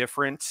is so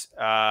different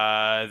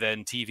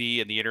than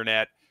TV and the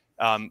internet.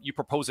 You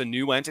propose a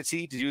new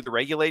entity to do the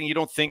regulating. You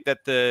don't think that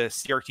the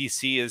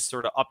CRTC is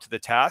sort of up to the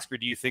task, or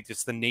do you think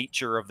it's the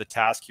nature of the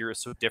task here is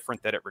so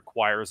different that it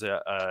requires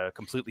a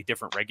completely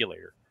different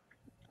regulator?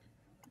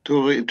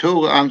 Two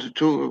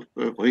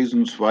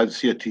reasons why the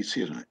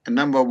CRTC. And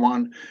number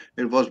one,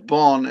 it was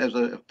born as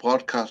a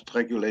broadcast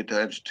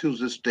regulator, and to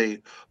this day,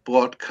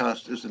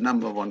 broadcast is the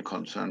number one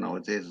concern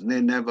nowadays.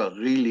 They never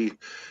really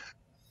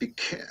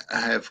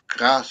have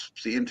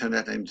grasped the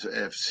internet and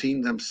have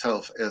seen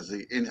themselves as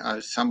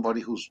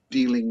somebody who's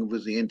dealing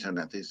with the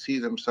internet. They see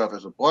themselves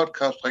as a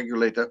broadcast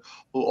regulator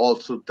who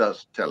also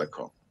does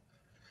telecom.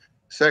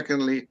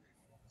 Secondly,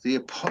 the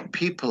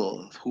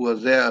people who are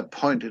there are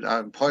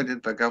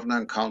appointed by governor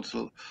and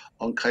council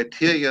on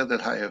criteria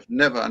that I have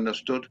never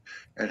understood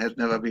and has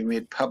never been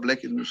made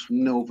public and is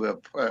nowhere.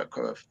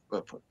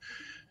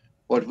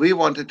 What we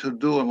wanted to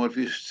do and what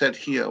we said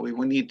here, we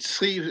need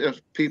three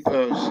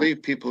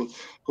people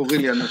who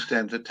really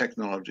understand the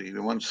technology. We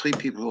want three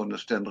people who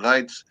understand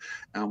rights,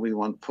 and we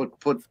want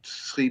put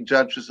three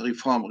judges,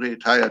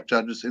 retired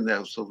judges in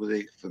there, so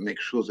they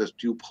make sure there's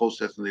due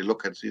process and they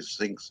look at these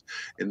things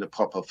in the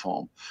proper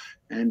form.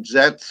 And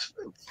that's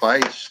by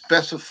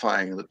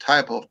specifying the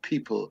type of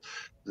people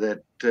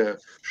that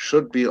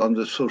should be on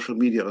the Social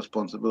Media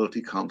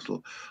Responsibility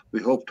Council.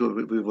 We hope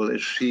we will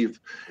achieve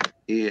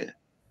a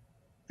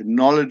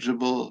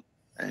knowledgeable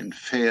and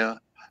fair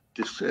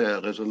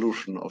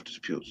resolution of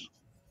disputes.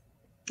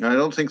 I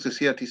don't think the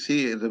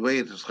CRTC, the way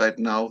it is right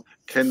now,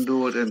 can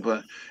do it.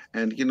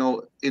 And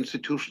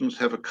institutions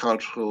have a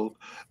cultural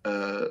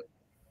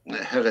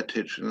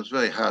heritage, and it's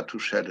very hard to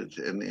shed it.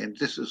 And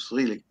this is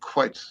really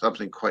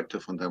something quite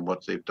different than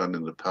what they've done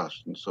in the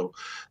past. And so,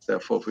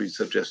 therefore, we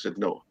suggested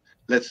no.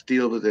 Let's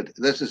deal with it.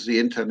 This is the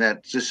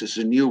internet. This is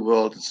a new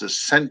world. It's the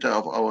center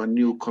of our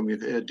new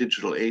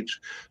digital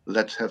age.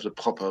 Let's have the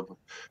proper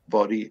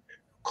body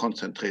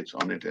concentrates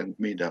on it and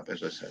made up,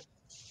 as I said.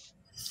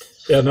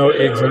 Yeah, no,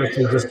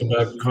 exactly. Just to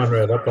back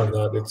Konrad up on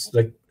that, it's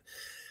like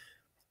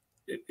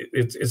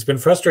it's been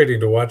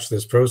frustrating to watch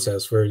this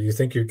process where you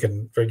think you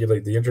can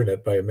regulate the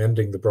internet by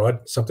amending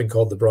something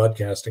called the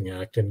Broadcasting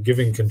Act and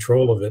giving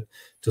control of it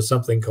to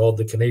something called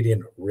the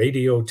Canadian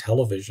Radio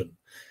Television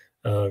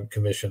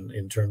Commission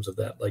in terms of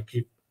that. Like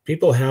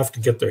people have to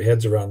get their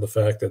heads around the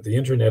fact that the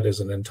internet is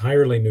an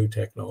entirely new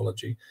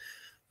technology.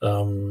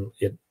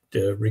 It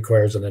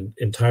requires an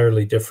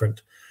entirely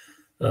different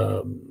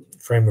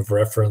frame of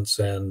reference.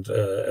 And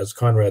as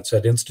Konrad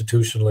said,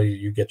 institutionally,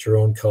 you get your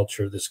own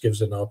culture. This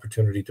gives an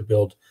opportunity to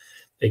build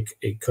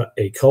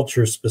a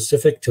culture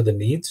specific to the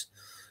needs,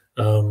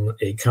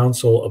 a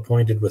council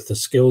appointed with the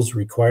skills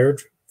required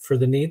for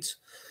the needs.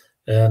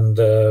 And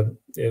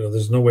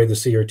there's no way the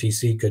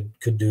CRTC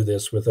could do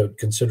this without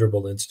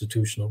considerable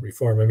institutional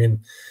reform. I mean,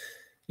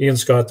 Ian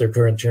Scott, their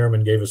current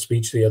chairman, gave a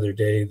speech the other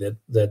day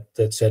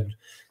that said,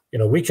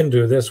 we can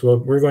do this. Well,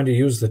 we're going to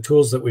use the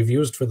tools that we've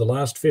used for the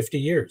last 50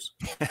 years,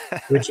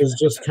 which is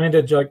just kind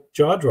of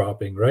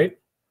jaw-dropping, right?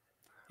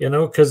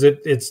 Because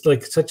it's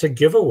like such a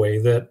giveaway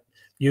that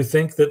you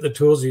think that the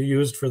tools you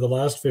used for the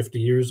last 50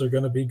 years are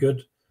going to be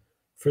good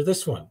for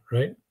this one,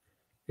 right?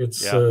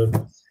 It's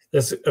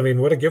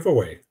what a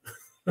giveaway.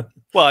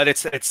 Well,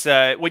 it's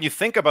when you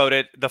think about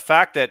it, the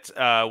fact that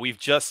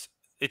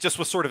it just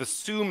was sort of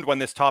assumed when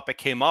this topic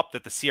came up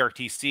that the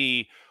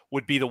CRTC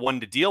would be the one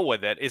to deal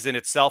with it is in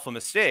itself a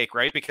mistake,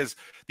 right? Because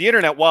the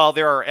internet, while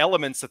there are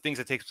elements of things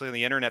that take place on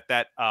the internet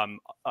that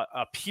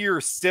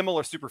appear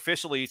similar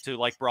superficially to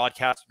like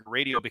broadcast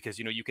radio, because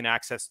you can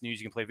access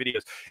news, you can play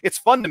videos, it's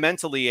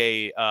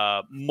fundamentally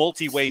a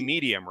multi-way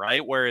medium,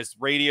 right? Whereas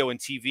radio and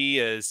TV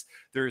is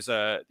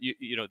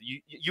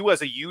you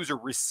as a user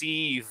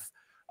receive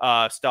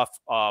stuff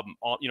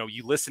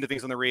you listen to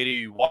things on the radio,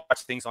 you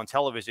watch things on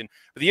television,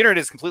 but the internet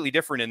is completely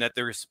different in that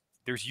there's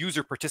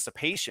user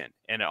participation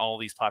in all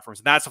these platforms.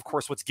 And that's, of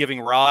course, what's giving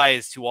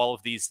rise to all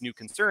of these new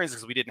concerns,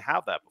 because we didn't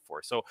have that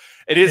before. So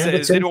it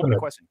is an open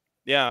question.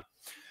 Yeah.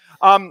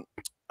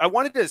 I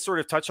wanted to sort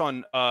of touch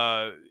on,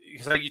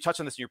 because you touched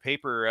on this in your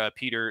paper,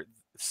 Peter,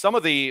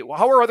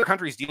 how are other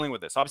countries dealing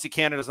with this? Obviously,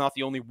 Canada is not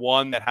the only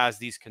one that has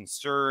these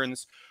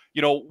concerns.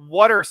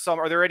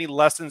 Are there any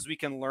lessons we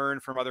can learn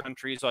from other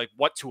countries, like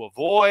what to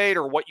avoid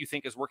or what you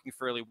think is working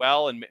fairly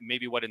well, and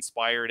maybe what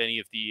inspired any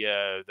of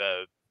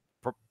the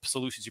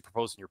solutions you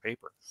proposed in your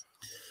paper?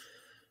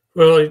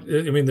 Well,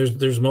 I mean,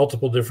 there's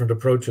multiple different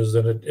approaches,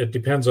 and it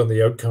depends on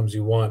the outcomes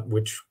you want,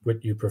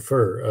 what you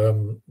prefer.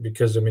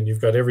 Because I mean,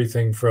 you've got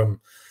everything from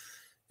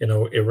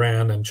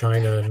Iran and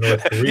China and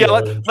North Korea.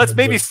 Yeah, let's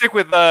maybe stick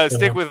with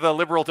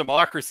liberal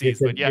democracies.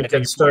 You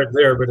can start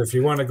there, but if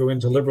you want to go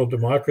into liberal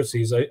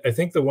democracies, I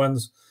think the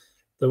ones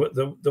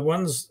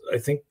I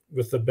think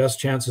with the best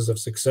chances of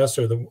success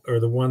are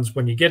the ones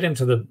when you get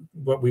into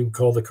what we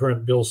call the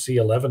current Bill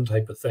C-11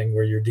 type of thing,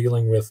 where you're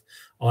dealing with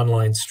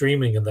online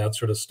streaming and that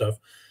sort of stuff.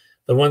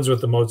 The ones with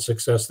the most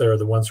success there are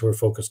the ones who are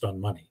focused on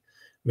money,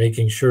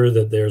 making sure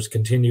that there's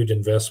continued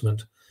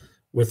investment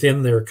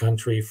within their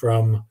country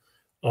from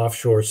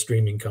offshore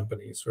streaming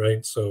companies,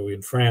 right? So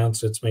in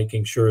France, it's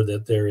making sure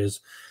that there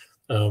is,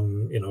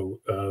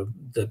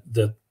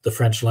 that the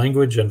French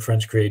language and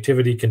French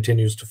creativity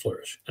continues to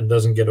flourish and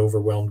doesn't get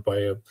overwhelmed by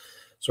a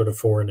sort of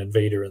foreign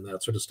invader and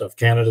that sort of stuff.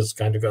 Canada's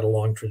kind of got a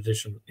long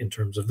tradition in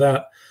terms of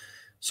that.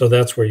 So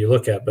that's where you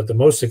look at. But the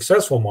most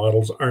successful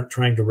models aren't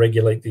trying to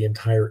regulate the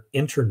entire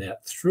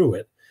internet through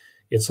it.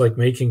 It's like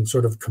making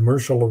sort of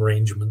commercial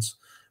arrangements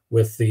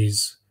with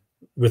these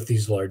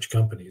large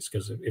companies.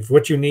 Because if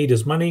what you need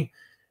is money,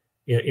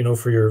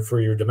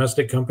 for your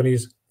domestic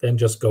companies, then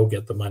just go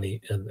get the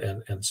money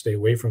and stay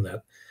away from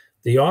that.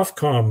 The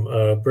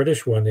Ofcom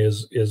British one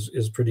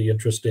is pretty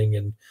interesting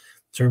in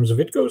terms of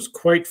it goes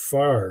quite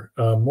far,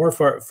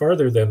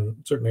 farther than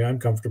certainly I'm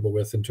comfortable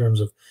with in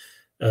terms of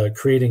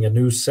creating a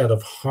new set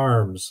of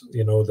harms,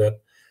 that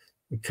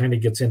kind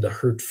of gets into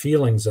hurt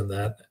feelings, and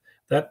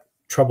that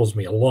troubles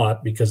me a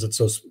lot because it's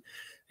so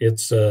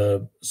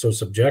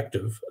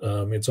subjective.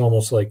 It's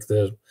almost like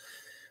the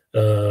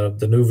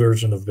new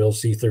version of Bill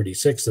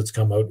C-36 that's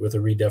come out with a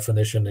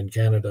redefinition in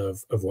Canada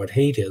of what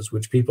hate is,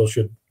 which people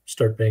should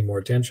start paying more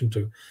attention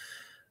to.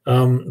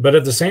 But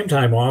at the same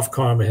time,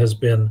 Ofcom has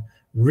been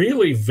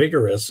really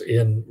vigorous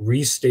in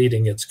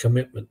restating its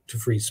commitment to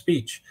free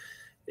speech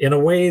in a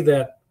way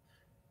that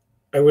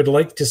I would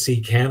like to see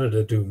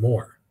Canada do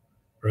more,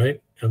 right?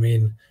 I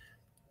mean,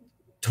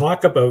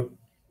 talk about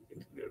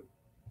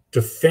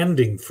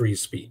defending free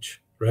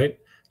speech, right?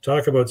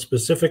 Talk about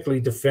specifically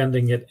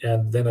defending it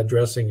and then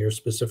addressing your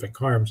specific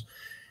harms.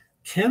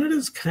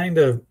 Canada's kind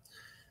of,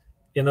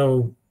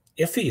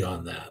 iffy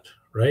on that,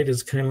 right?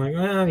 It's kind of like,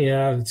 well,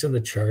 yeah, it's in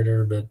the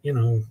charter, but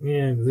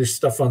there's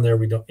stuff on there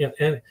we don't,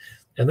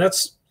 and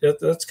that's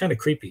kind of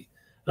creepy.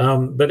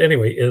 But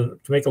anyway, to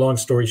make a long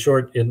story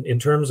short, in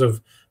terms of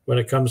when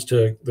it comes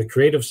to the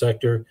creative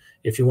sector,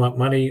 if you want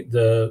money,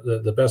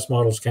 the best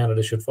models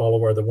Canada should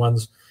follow are the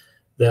ones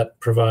that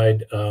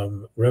provide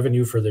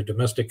revenue for their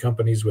domestic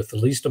companies with the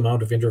least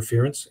amount of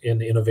interference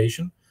in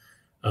innovation,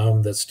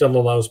 that still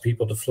allows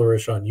people to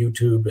flourish on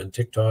YouTube and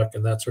TikTok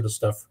and that sort of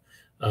stuff,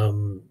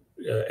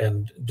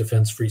 and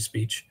defends free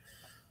speech.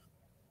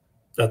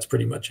 That's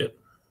pretty much it.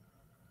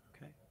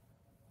 Okay.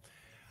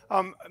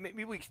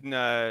 Maybe we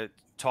can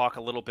talk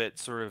a little bit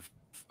sort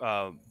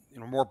of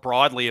more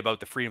broadly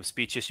about the freedom of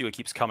speech issue. It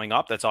keeps coming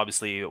up. That's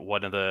obviously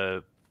one of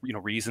the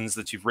reasons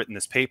that you've written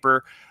this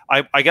paper.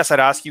 I guess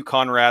I'd ask you,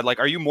 Konrad,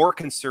 are you more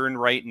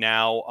concerned right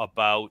now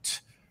about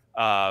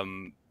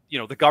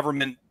the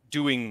government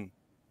doing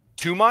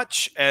too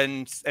much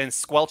and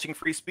squelching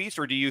free speech,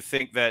 or do you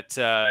think that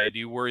do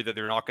you worry that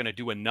they're not going to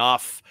do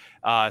enough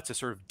to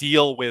sort of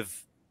deal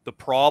with the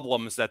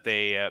problems that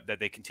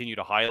they continue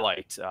to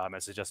highlight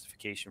as a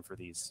justification for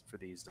this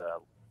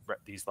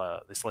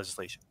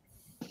legislation?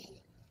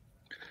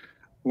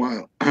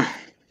 Well,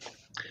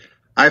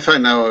 I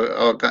find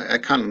I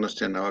can't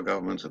understand our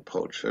government's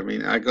approach. I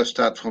mean, I go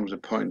start from the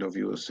point of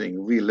view of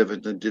saying we live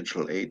in the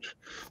digital age.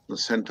 The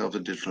center of the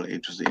digital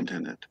age is the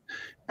internet,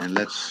 and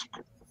let's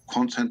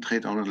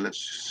concentrate on it.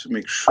 Let's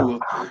make sure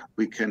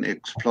we can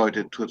exploit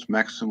it to its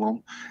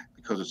maximum,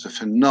 because it's a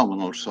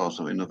phenomenal source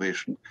of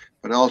innovation,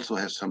 but also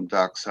has some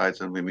dark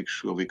sides, and we make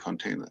sure we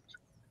contain it.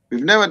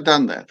 We've never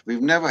done that.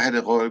 We've never had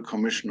a royal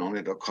commission on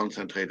it or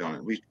concentrate on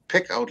it. We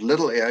pick out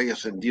little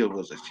areas and deal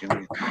with it.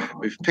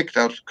 We've picked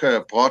out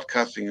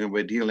broadcasting, and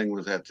we're dealing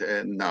with that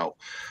now.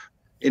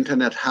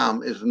 Internet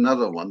harm is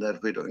another one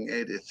that we're doing,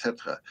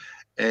 etc.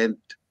 And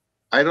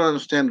I don't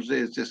understand.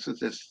 There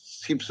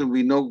seems to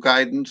be no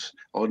guidance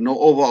or no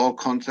overall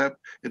concept.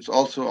 It's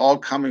also all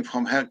coming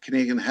from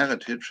Canadian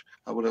heritage.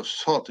 I would have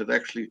thought it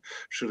actually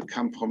should have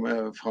come from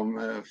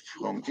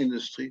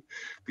industry,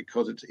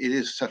 because it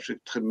is such a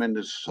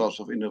tremendous source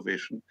of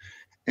innovation.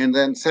 And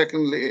then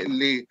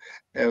secondly,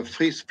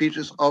 free speech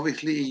is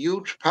obviously a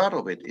huge part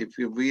of it. If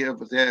we are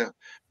there,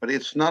 but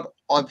it's not.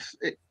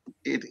 It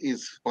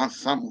is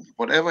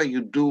whatever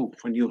you do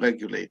when you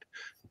regulate,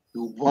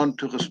 you want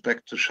to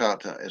respect the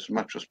charter as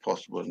much as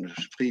possible. And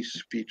free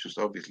speech is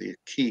obviously a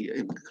key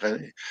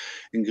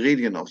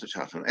ingredient of the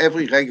charter. And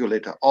every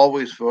regulator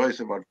always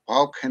worries about,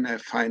 how can I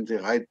find the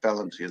right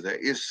balance here? There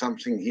is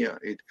something here.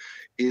 It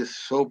is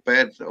so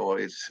bad, or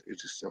it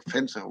is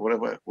offensive,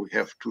 whatever. We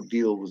have to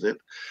deal with it.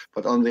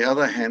 But on the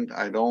other hand,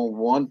 I don't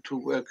want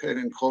to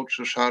encroach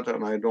the charter,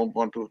 and I don't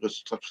want to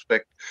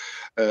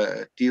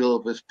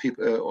deal with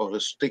people or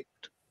restrict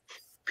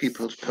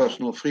people's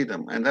personal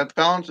freedom. And that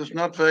balance is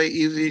not very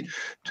easy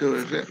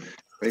to,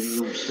 when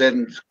you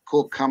then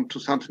come to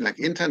something like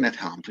internet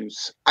harm, to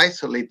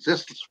isolate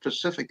this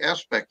specific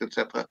aspect,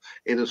 etc.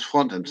 It is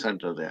front and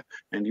center there,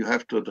 and you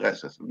have to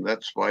address it. And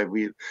that's why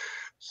we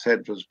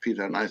said, with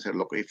Peter and I said,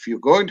 look, if you're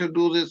going to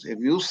do this, if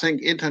you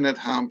think internet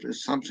harm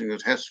is something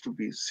that has to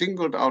be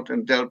singled out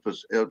and dealt with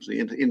the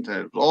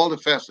internet, with all the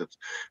facets,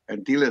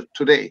 and deal it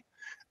today,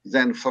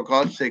 then for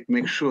God's sake,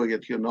 make sure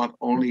that you're not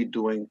only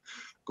going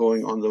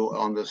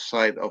on the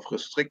side of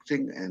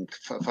restricting and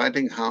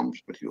fighting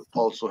harms, but you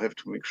also have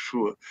to make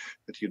sure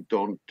that you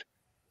don't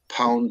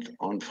pound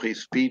on free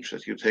speech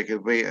that you take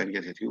away, and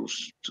yet it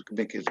used to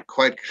make it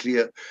quite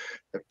clear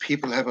that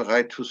people have a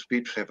right to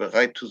speech, have a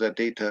right to their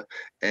data,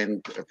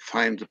 and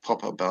find the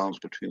proper balance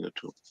between the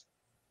two.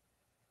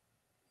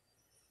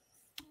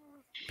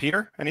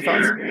 Peter, any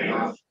thoughts?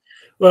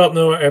 Well,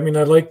 no, I mean,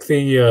 I like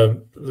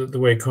the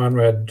way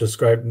Konrad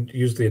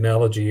used the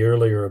analogy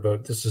earlier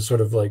about this is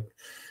sort of like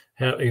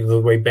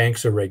the way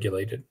banks are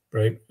regulated,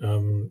 right?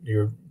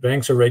 Your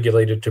banks are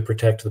regulated to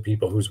protect the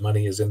people whose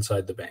money is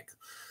inside the bank,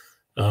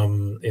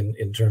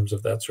 in terms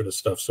of that sort of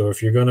stuff. So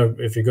if you're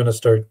gonna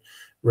start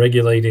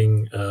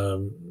regulating,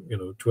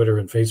 Twitter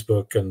and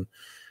Facebook and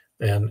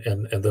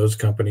those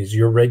companies,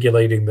 you're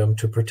regulating them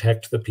to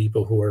protect the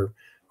people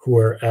who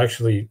are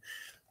actually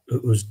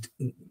who's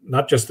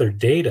not just their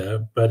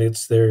data, but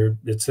it's their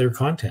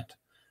content,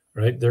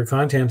 right? Their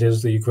content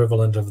is the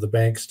equivalent of the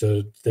banks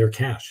to their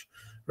cash,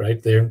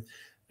 right? They're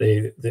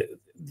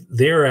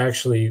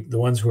actually the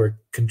ones who are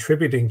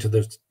contributing to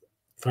the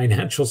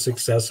financial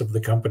success of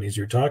the companies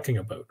you're talking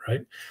about,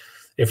 right?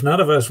 If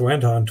none of us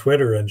went on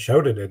Twitter and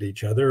shouted at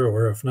each other,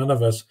 or if none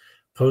of us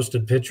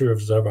posted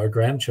pictures of our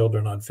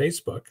grandchildren on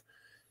Facebook,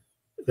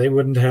 they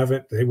wouldn't have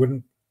it.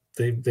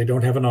 They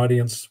don't have an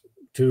audience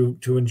to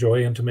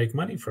enjoy and to make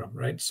money from,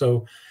 right?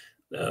 So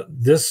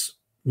this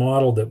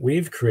model that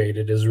we've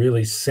created is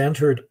really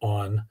centered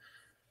on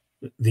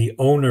the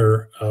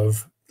owner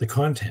of the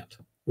content,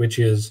 which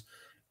is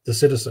the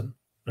citizen,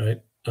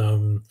 right?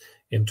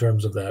 In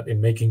terms of that, in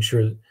making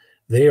sure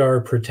they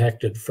are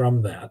protected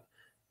from that,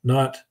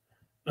 not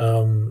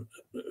that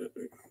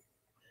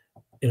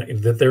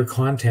their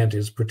content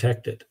is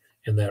protected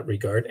in that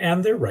regard,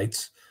 and their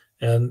rights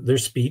and their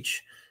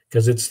speech,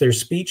 because it's their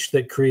speech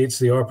that creates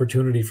the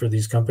opportunity for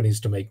these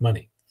companies to make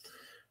money,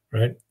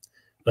 right?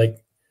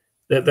 Like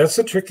that's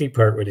the tricky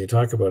part when you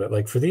talk about it.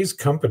 Like for these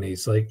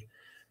companies, like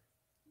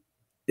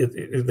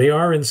they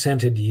are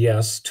incented,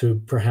 yes,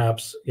 to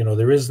perhaps,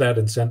 there is that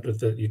incentive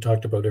that you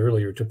talked about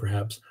earlier to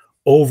perhaps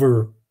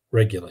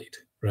over-regulate,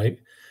 right?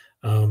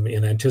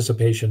 In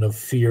anticipation of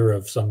fear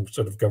of some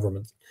sort of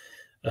government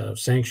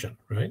sanction,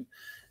 right?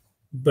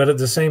 But at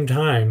the same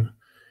time,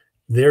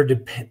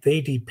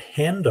 they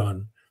depend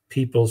on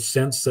people's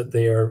sense that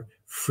they are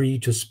free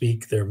to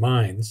speak their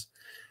minds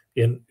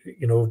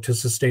to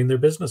sustain their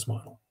business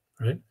model,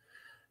 right?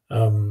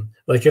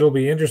 Like it'll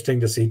be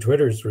interesting to see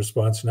Twitter's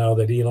response now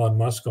that Elon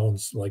Musk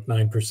owns like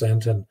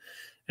 9%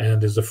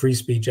 and is a free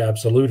speach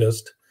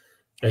absolutist.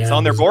 He's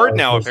on their board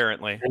now,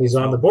 apparently. And he's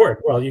on the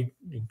board. Well, you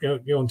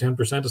own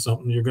 10% of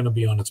something, you're going to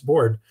be on its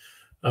board.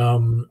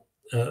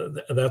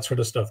 That sort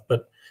of stuff.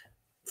 But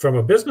from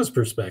a business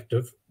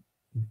perspective,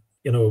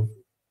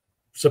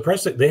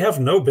 they have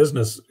no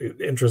business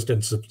interest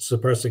in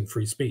suppressing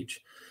free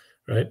speech,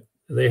 right?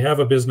 They have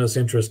a business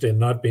interest in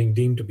not being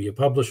deemed to be a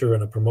publisher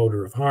and a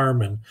promoter of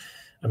harm. And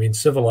I mean,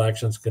 civil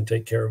actions can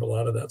take care of a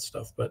lot of that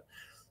stuff. But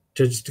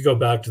just to go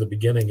back to the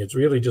beginning, it's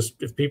really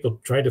just if people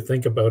try to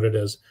think about it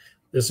as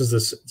this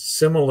is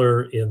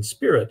similar in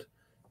spirit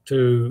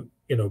to,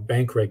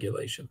 bank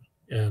regulation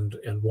and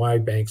why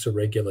banks are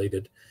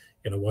regulated,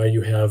 why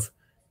you have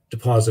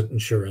deposit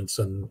insurance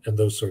and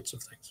those sorts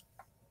of things.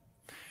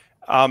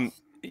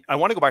 I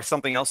want to go back to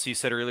something else you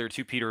said earlier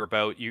too, Peter,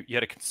 about you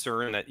had a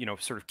concern that,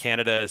 sort of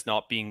Canada is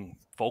not being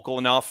vocal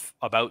enough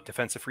about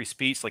defense of free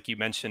speech. Like you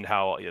mentioned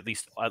how at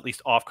least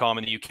Ofcom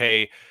in the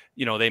UK,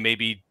 they may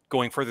be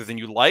going further than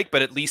you like,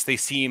 but at least they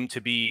seem to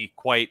be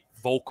quite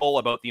vocal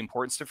about the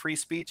importance of free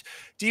speech.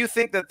 Do you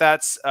think that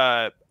that's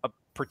a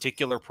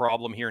particular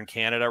problem here in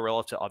Canada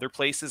relative to other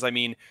places? I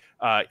mean,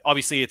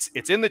 obviously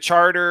it's in the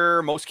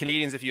charter. Most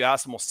Canadians, if you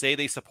ask them, will say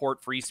they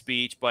support free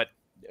speech, but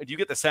do you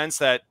get the sense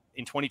that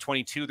in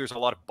 2022, there's a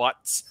lot of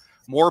buts,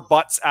 more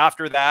buts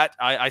after that?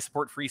 I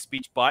support free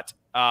speech, but,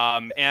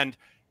 and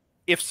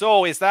if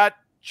so, is that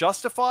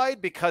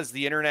justified because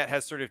the internet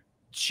has sort of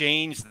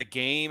changed the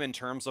game in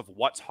terms of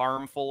what's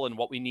harmful and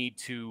what we need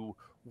to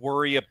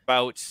worry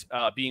about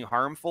being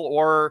harmful?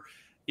 Or,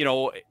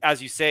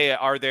 as you say,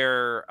 are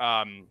there,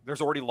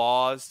 there's already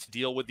laws to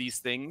deal with these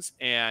things,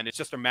 and it's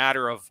just a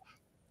matter of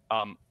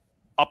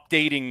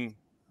updating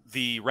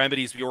the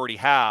remedies we already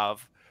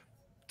have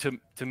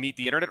to meet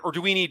the internet? Or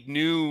do we need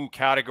new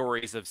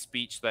categories of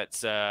speech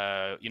that's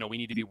we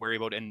need to be wary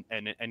about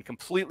and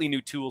completely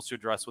new tools to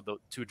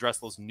address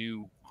those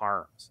new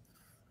harms?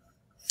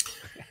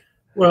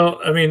 Well,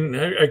 I mean,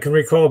 I can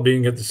recall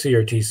being at the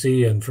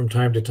CRTC, and from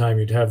time to time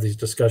you'd have these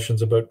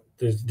discussions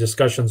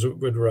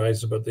would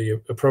arise about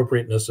the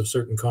appropriateness of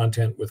certain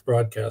content with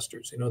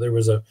broadcasters.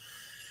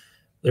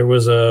 There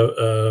was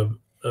a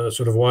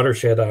sort of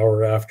watershed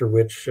hour after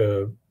which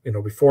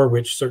before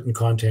which certain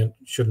content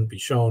shouldn't be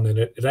shown, and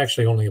it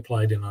actually only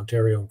applied in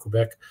Ontario and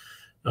Quebec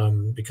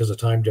because of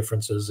time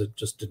differences. It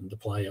just didn't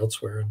apply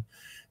elsewhere. And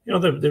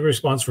the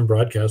response from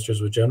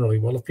broadcasters was generally,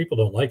 well, if people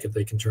don't like it,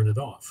 they can turn it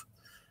off,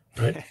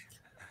 right?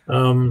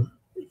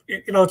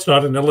 It's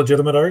not an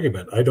illegitimate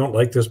argument. I don't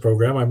like this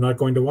program, I'm not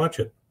going to watch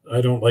it.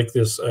 I don't like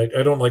this.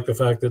 I don't like the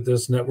fact that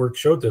this network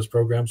showed this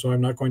program, so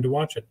I'm not going to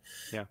watch it.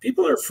 Yeah.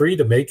 People are free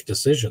to make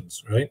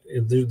decisions, right?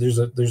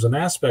 There's an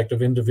aspect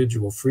of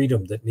individual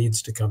freedom that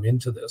needs to come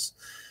into this.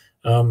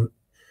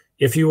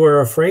 If you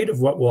are afraid of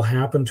what will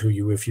happen to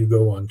you if you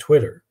go on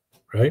Twitter,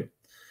 right?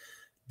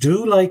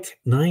 Do like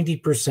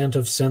 90%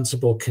 of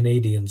sensible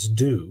Canadians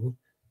do,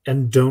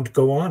 and don't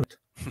go on it,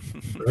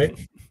 right?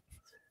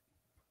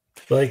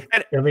 Like,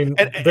 and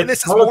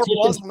this is more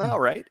plausible now,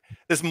 right?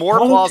 This is more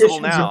plausible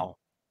now.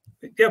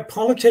 Yeah,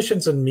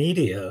 politicians and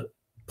media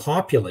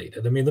populate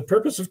it. I mean, the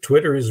purpose of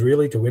Twitter is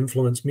really to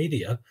influence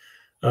media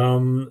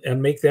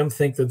and make them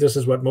think that this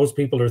is what most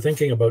people are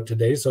thinking about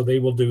today, so they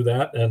will do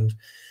that and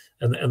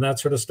that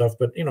sort of stuff.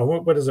 But, you know,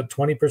 what is it?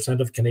 20%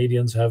 of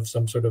Canadians have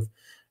some sort of,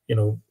 you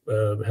know,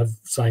 have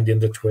signed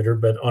into Twitter,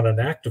 but on an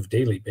active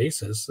daily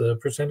basis, the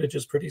percentage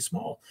is pretty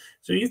small.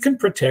 So you can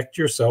protect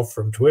yourself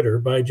from Twitter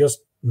by just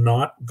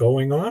not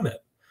going on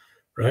it,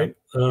 right?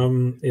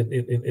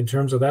 In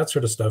terms of that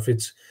sort of stuff,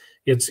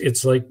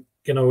 it's like,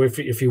 you know,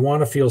 if you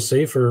want to feel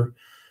safer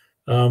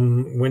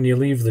when you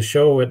leave the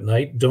show at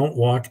night, don't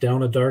walk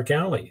down a dark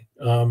alley.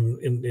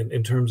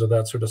 In terms of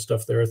that sort of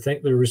stuff, there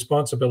are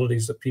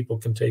responsibilities that people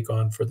can take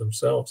on for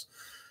themselves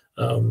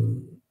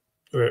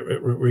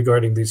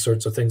regarding these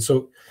sorts of things.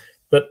 So,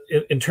 but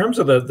in terms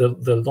of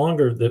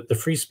the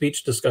free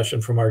speech discussion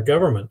from our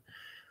government,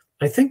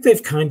 I think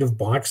they've kind of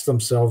boxed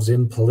themselves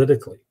in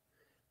politically,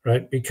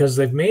 right? Because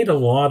they've made a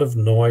lot of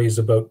noise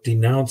about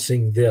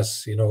denouncing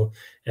this, you know,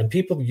 and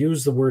people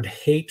use the word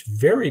hate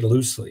very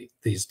loosely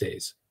these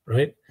days,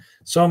 right?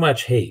 So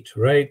much hate,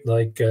 right?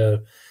 Like,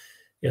 you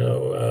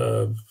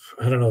know,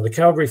 I don't know, the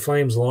Calgary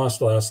Flames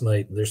lost last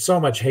night. There's so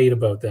much hate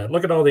about that.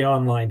 Look at all the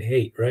online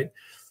hate, right?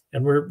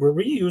 And we're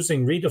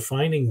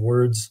redefining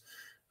words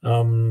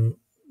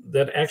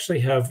that actually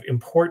have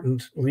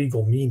important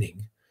legal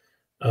meaning.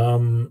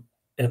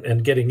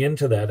 And getting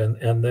into that,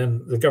 and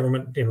then the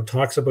government, you know,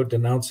 talks about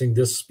denouncing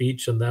this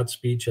speech and that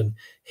speech and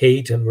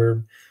hate, and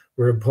we're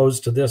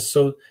opposed to this.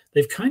 So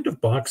they've kind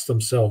of boxed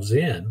themselves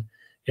in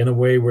a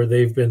way where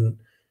they've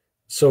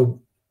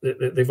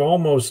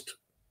almost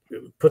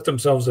put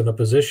themselves in a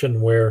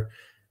position where,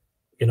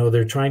 you know,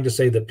 they're trying to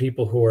say that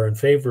people who are in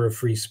favor of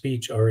free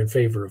speech are in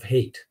favor of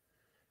hate,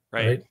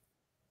 right?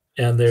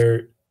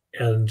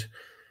 And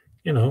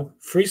you know,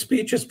 free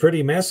speech is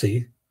pretty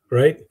messy,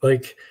 right?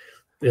 Like,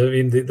 I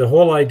mean, the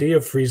whole idea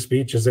of free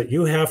speech is that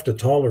you have to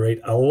tolerate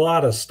a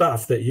lot of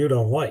stuff that you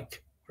don't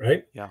like,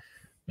 right? Yeah.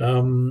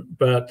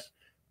 But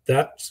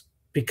that's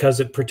because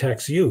it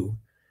protects you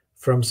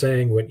from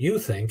saying what you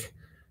think,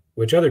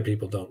 which other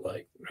people don't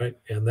like, right?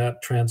 And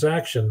that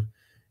transaction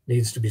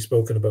needs to be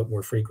spoken about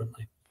more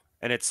frequently.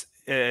 And it's,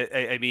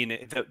 I mean,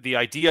 the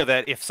idea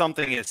that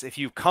if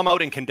you come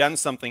out and condemn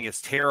something as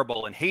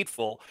terrible and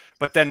hateful,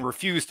 but then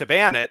refuse to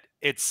ban it,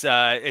 it's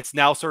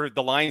now sort of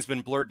the line's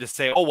been blurred to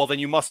say, oh, well, then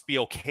you must be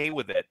okay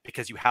with it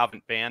because you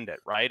haven't banned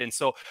it, right? And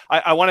so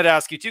I wanted to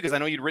ask you too, because I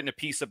know you'd written a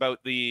piece about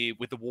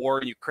with the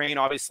war in Ukraine.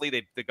 Obviously,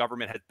 the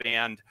government had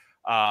banned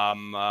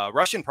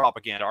Russian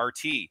propaganda,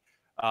 RT.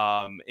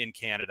 In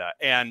Canada.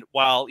 And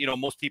while, you know,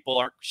 most people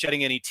aren't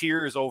shedding any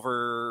tears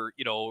over,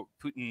 you know,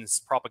 Putin's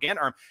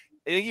propaganda arm,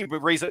 I think you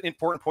raise an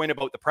important point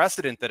about the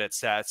precedent that it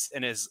sets,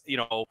 and is, you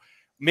know,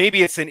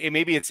 maybe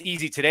it's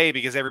easy today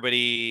because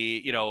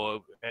everybody, you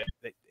know,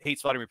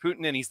 hates Vladimir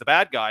Putin and he's the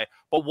bad guy.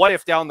 But what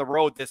if down the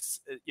road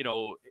this, you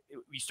know,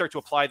 you start to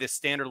apply this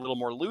standard a little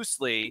more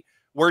loosely?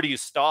 Where do you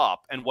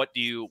stop, and what do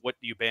you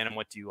ban and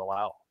what do you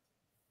allow?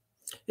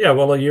 Yeah,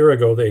 well, a year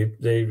ago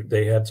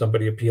they had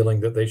somebody appealing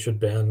that they should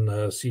ban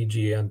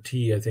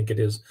CGNT, I think it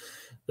is,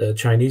 the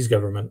Chinese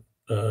government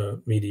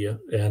media,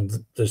 and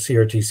the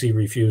CRTC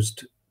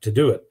refused to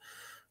do it.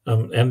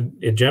 And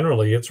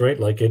it's right,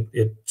 like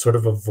it sort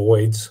of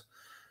avoids,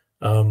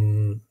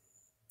 you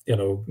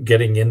know,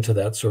 getting into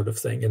that sort of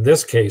thing. In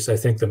this case, I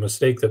think the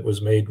mistake that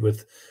was made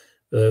with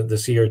the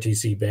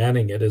CRTC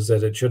banning it is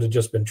that it should have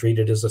just been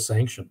treated as a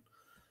sanction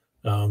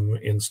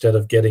instead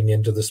of getting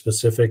into the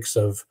specifics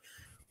of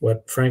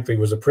what frankly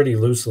was a pretty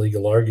loose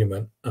legal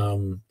argument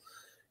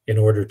in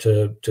order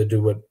to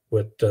do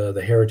what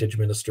the heritage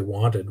minister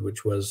wanted,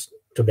 which was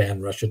to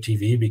ban Russia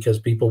TV, because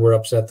people were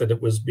upset that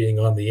it was being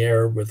on the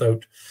air but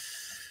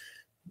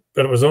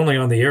it was only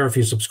on the air if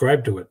you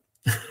subscribed to it.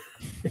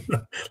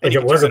 Like,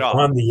 it wasn't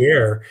on the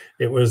air.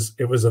 It was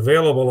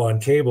available on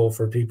cable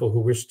for people who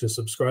wished to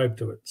subscribe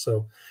to it.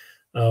 So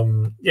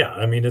yeah,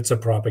 I mean, it's a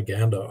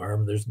propaganda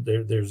arm. There's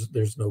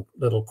no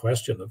little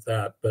question of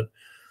that. But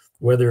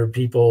whether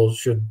people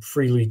should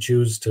freely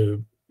choose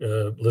to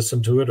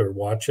listen to it or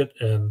watch it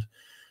and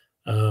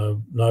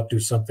not do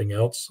something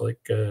else, like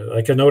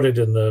I noted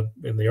in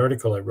the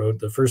article I wrote,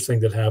 the first thing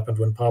that happened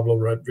when Pablo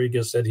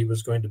Rodriguez said he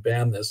was going to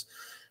ban this,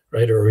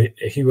 right, or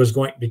he was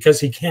going,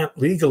 because he can't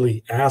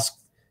legally ban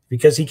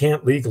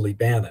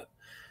it,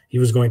 he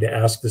was going to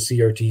ask the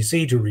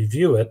CRTC to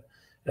review it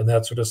and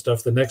that sort of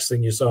stuff. The next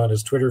thing you saw on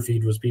his Twitter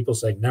feed was people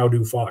saying, "Now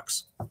do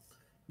Fox."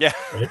 Yeah.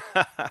 Right?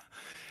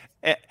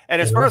 And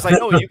as far as I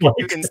know,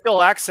 you can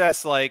still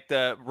access like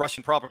the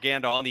Russian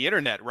propaganda on the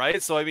internet,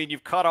 right? So I mean,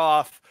 you've cut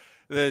off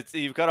the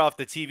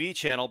TV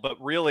channel, but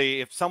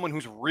really, if someone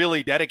who's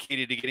really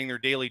dedicated to getting their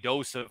daily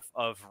dose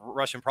of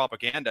Russian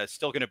propaganda is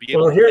still going to be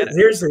able to get it.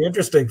 Here's the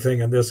interesting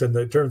thing in this, in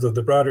the terms of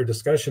the broader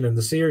discussion, in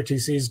the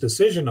CRTC's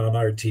decision on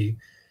RT,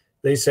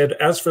 they said,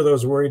 as for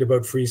those worried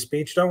about free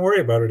speech, don't worry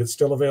about it. It's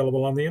still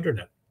available on the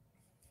internet.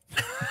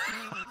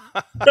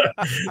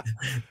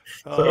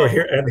 So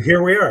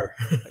here we are.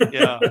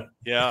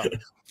 Yeah.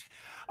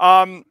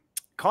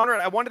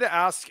 Konrad, I wanted to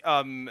ask,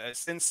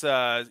 since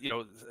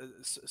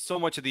so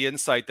much of the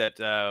insight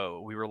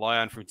that we rely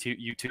on from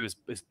you two is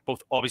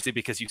both obviously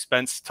because you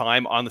spent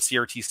time on the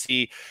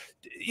CRTC.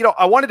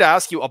 I wanted to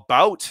ask you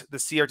about the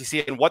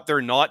CRTC and what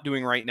they're not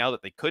doing right now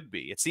that they could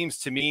be. It seems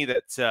to me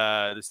that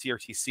the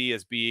CRTC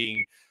is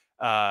being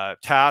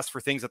tasked for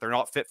things that they're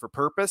not fit for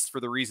purpose for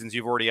the reasons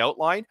you've already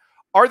outlined.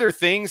 Are there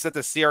things that the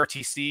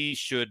CRTC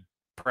should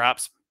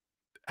perhaps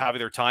have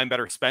their time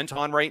better spent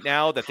on right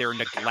now that they're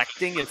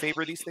neglecting in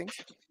favor of these things?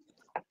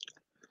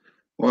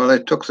 Well,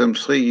 it took them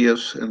 3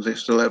 years and they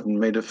still haven't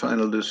made a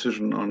final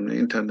decision on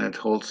internet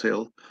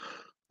wholesale.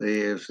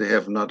 They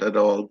have not at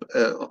all.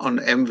 On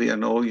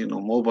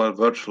MVNO, mobile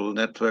virtual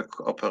network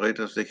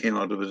operators, they came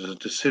out with a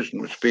decision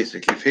which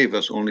basically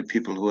favors only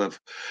people who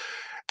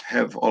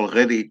have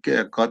already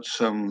got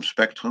some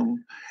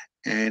spectrum.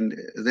 And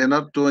they're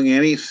not doing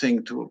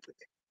anything to,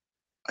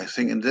 I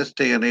think in this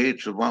day and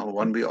age,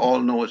 one we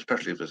all know,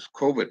 especially with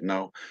COVID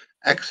now,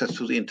 access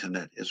to the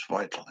internet is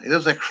vital. It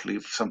is actually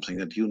something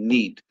that you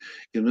need.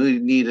 You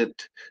need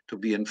it to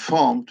be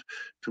informed,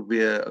 to be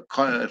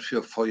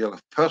for your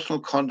personal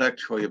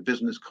contact, for your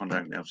business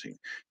contact and everything.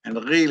 And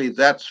really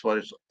that's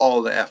what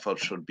all the effort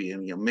should be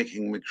in. You're make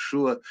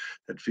sure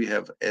that we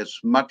have as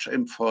much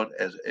info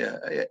as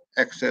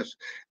access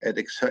at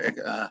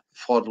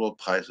affordable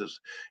prices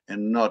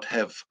and not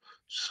have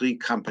 3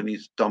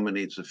 companies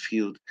dominate the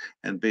field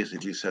and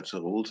basically set the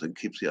rules and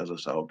keep the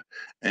others out,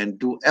 and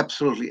do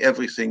absolutely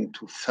everything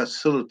to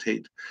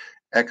facilitate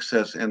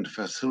access and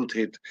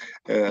facilitate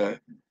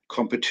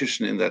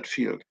competition in that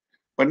field.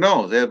 But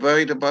no, they're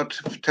worried about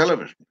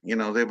television. They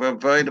were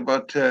worried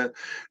about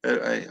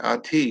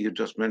RT, you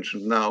just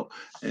mentioned now,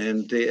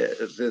 and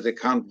they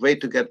can't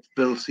wait to get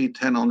Bill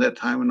C-10 on their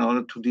time in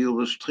order to deal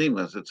with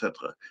streamers,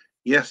 etc.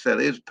 Yes, that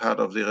is part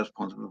of the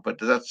responsibility, but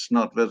that's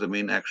not where the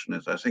main action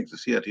is. I think the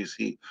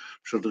CRTC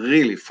should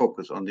really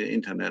focus on the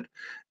internet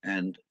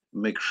and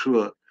make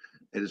sure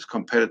it is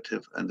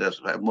competitive and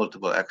there's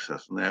multiple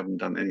access. And they haven't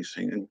done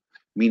anything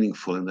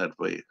meaningful in that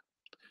way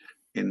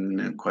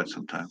in quite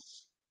some time.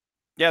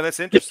 Yeah,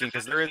 that's interesting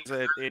because there is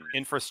an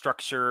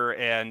infrastructure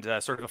and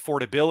sort of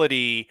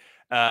affordability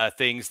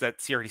things that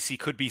CRTC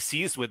could be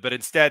seized with, but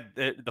instead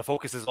the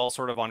focus is all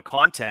sort of on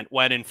content,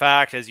 when in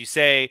fact, as you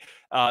say,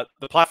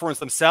 the platforms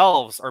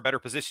themselves are better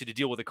positioned to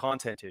deal with the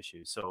content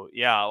issues. So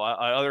yeah,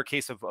 another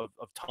case of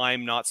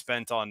time not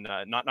spent on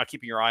not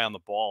keeping your eye on the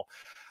ball.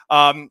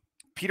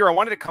 Peter, I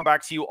wanted to come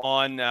back to you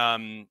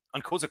on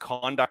codes of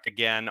conduct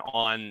again,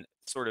 on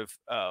sort of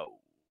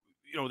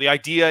the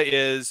idea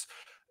is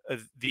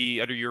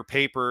under your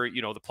paper,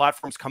 the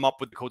platforms come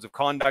up with the codes of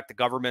conduct, the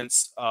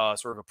governments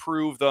sort of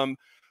approve them.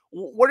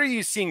 What are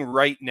you seeing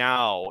right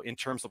now in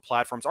terms of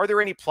platforms? Are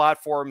there any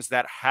platforms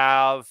that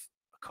have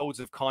codes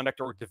of conduct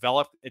or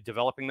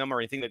developing them, or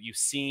anything that you've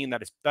seen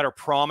that are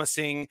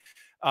promising,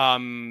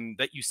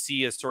 that you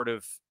see as sort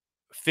of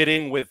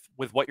fitting with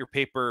what your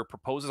paper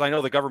proposes? I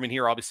know the government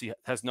here obviously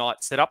has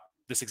not set up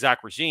this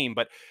exact regime,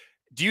 but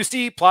do you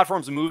see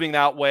platforms moving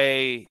that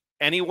way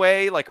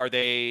anyway? Like, are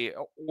they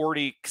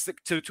already,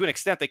 to an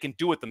extent, they can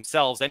do it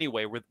themselves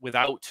anyway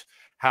without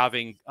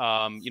having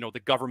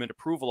the government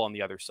approval on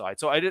the other side?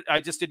 So I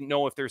just didn't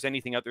know if there's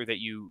anything out there that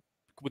you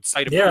would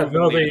cite. Yeah,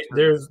 no,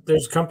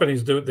 there's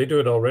companies do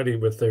it already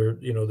with their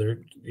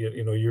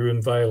you're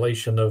in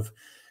violation of,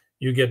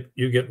 you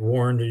get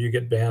warned or you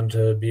get banned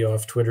to be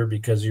off Twitter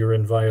because you're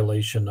in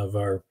violation of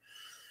our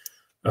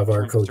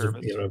codes of,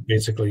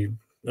 basically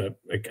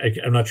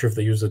I'm not sure if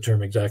they use the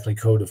term exactly,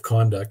 code of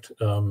conduct.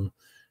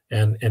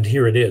 And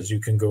here it is. You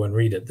can go and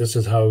read it. This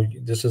is how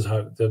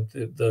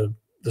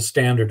the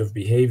standard of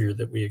behavior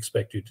that we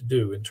expect you to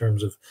do, in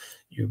terms of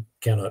you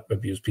cannot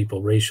abuse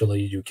people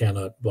racially, you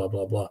cannot blah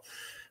blah blah.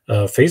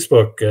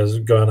 Facebook has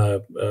gone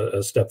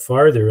a step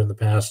farther in the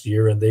past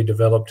year, and they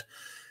developed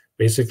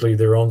basically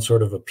their own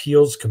sort of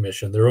appeals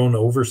commission, their own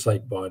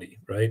oversight body,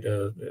 right?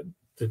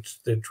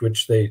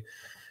 Which they,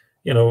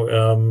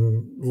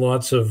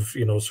 lots of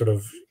sort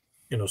of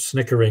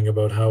snickering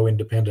about how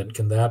independent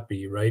can that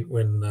be, right?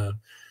 When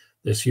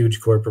this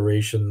huge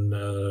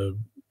corporation,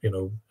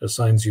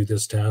 assigns you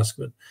this task.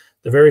 But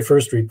the very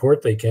first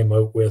report they came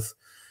out with,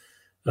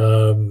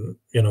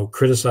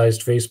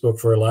 criticized Facebook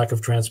for a lack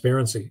of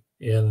transparency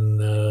in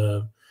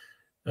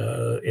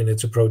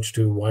its approach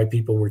to why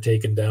people were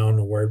taken down,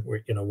 or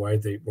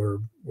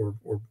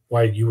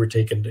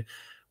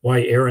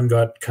why Aaron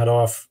got cut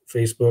off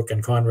Facebook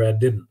and Konrad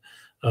didn't,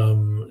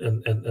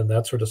 and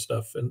that sort of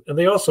stuff. And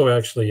they also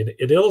actually,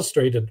 it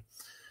illustrated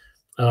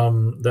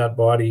that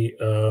body,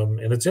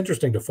 and it's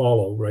interesting to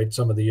follow, right,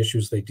 some of the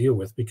issues they deal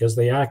with, because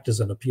they act as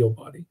an appeal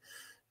body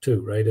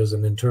too, right, as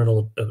an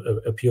internal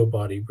appeal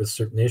body with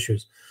certain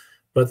issues.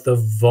 But the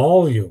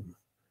volume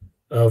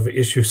of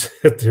issues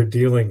that they're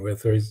dealing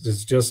with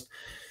is just,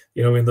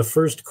 you know, in the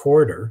first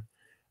quarter,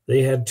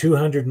 they had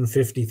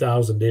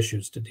 250,000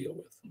 issues to deal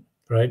with,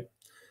 right?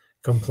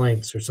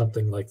 Complaints or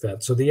something like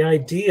that. So the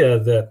idea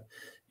that,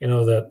 you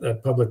know,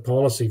 that public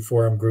policy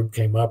forum group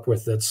came up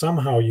with, that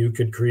somehow you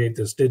could create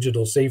this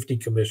digital safety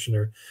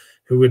commissioner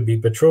who would be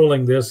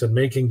patrolling this and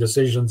making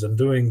decisions and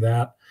doing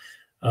that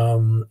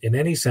in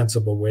any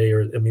sensible way,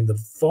 or, I mean,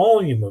 the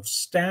volume of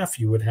staff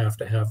you would have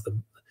to have,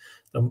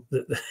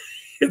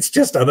 it's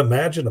just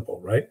unimaginable,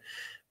 right?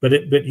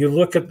 But you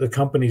look at the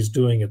companies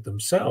doing it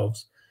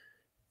themselves,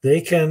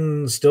 they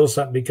can still,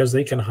 because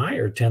they can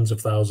hire tens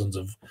of thousands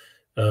of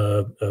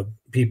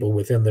people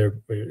within their,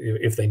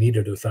 if they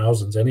needed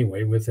thousands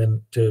anyway,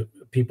 within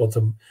people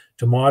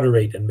to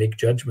moderate and make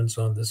judgments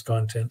on this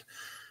content.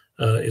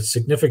 It's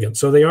significant.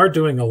 So they are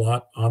doing a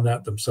lot on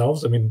that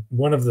themselves. I mean,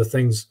 one of the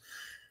things,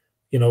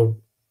 you know,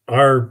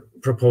 our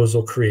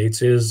proposal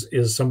creates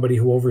is somebody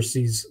who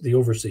oversees the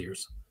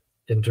overseers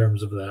in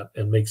terms of that,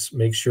 and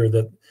makes sure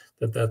that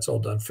that's all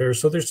done fair.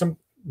 So there's some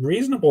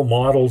reasonable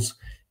models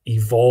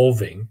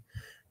evolving,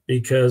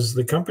 because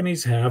the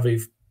companies have a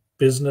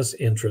business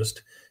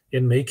interest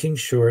in making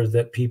sure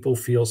that people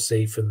feel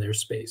safe in their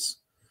space,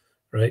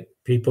 right?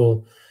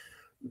 People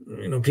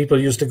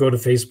used to go to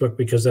Facebook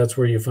because that's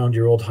where you found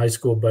your old high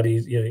school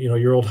buddies, you know,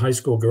 your old high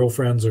school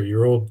girlfriends, or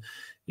your old,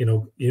 you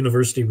know,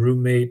 university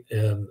roommate,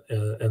 and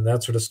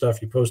that sort of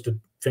stuff. You posted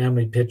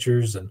family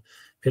pictures and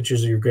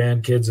pictures of your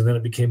grandkids, and then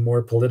it became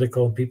more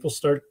political, and people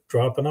start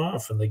dropping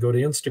off and they go to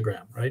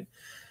Instagram, right?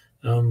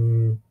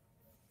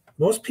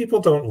 Most people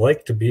don't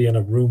like to be in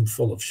a room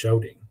full of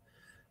shouting,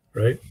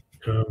 right?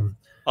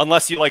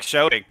 Unless you like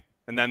shouting,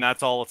 and then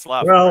that's all that's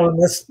left. Well, right?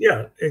 unless,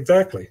 yeah,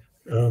 exactly.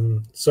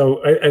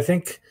 So I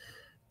think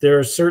there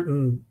are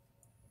certain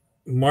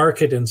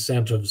market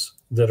incentives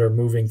that are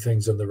moving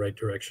things in the right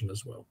direction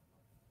as well.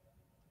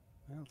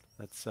 Well,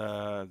 that's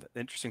an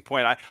interesting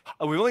point.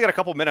 We've only got a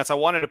couple minutes. I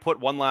wanted to put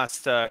one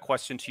last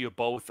question to you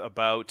both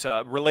about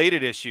a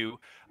related issue.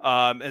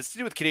 It's to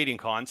do with Canadian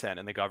content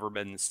and the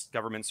government's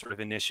sort of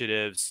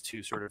initiatives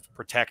to sort of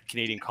protect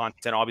Canadian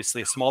content.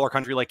 Obviously, a smaller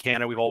country like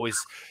Canada, we've always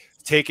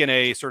taken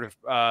a sort of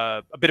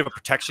a bit of a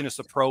protectionist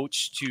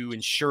approach to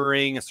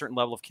ensuring a certain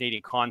level of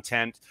Canadian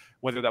content,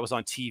 whether that was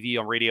on TV,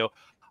 on radio.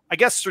 I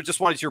guess sort of just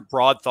wanted your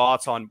broad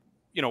thoughts on,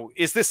 you know,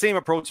 is this same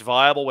approach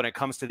viable when it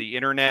comes to the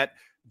internet?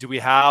 Do we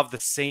have the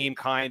same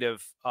kind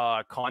of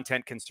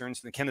content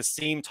concerns? And can the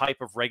same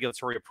type of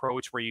regulatory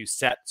approach where you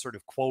set sort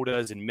of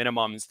quotas and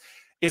minimums,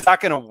 is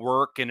that going to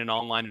work in an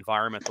online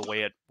environment the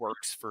way it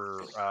works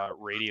for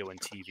radio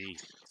and TV?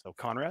 So,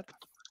 Konrad?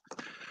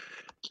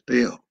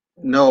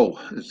 No,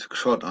 it's a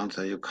short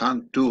answer. You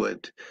can't do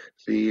it.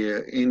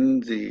 In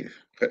the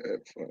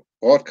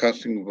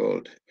broadcasting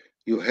world,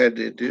 you had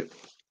a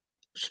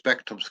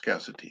spectrum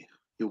scarcity.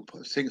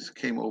 Things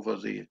came over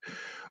the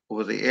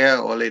air,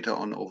 or later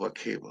on over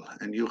cable,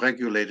 and you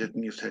regulated,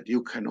 and you said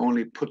you can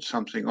only put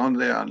something on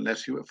there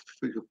unless you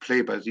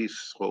play by these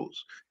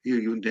rules.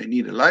 You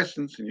need a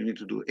license, and you need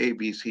to do A,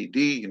 B, C,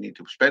 D. You need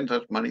to spend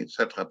that money,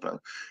 etc.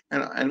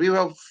 And we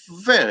were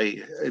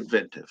very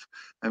inventive,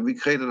 and we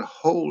created a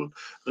whole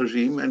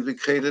regime, and we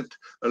created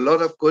a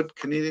lot of good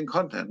Canadian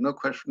content, no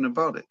question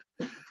about it.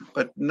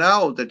 But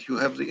now that you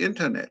have the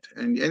internet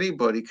and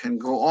anybody can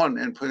go on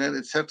and present,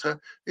 etc.,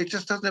 it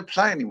just doesn't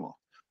apply anymore.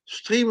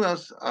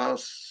 Streamers are,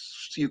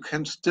 you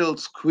can still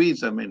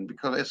squeeze them in,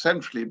 because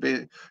essentially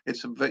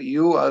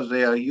you are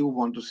there, you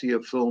want to see a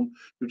film,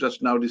 you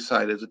just now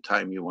decide at the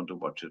time you want to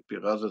watch it.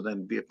 Rather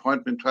than be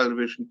appointment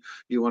television,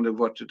 you want to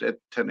watch it at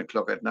 10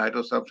 o'clock at night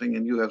or something,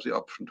 and you have the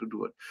option to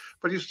do it.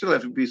 But you still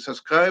have to be a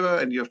subscriber,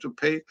 and you have to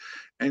pay.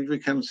 And we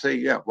can say,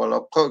 yeah,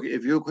 well,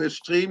 if you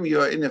stream,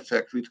 you are in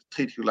effect, we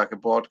treat you like a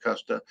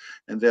broadcaster,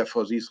 and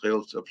therefore these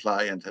rules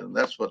apply. And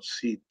that's what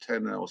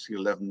C10 or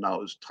C11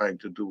 now is trying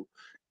to do,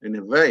 in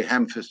a very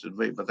ham-fisted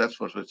way, but that's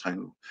what we're trying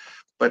to do.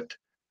 But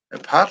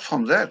apart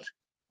from that,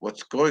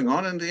 what's going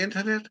on in the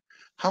internet?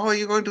 How are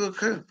you going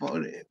to?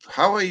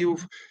 How are you?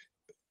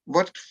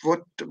 What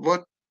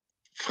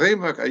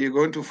framework are you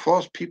going to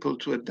force people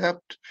to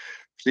adapt?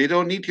 They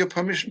don't need your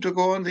permission to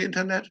go on the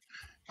internet,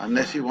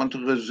 unless you want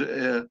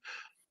to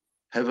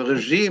have a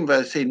regime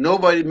where they say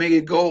nobody may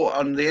go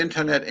on the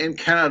internet in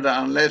Canada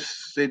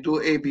unless they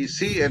do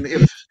ABC, and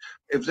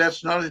if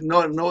that's not,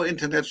 no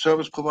internet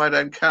service provider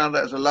in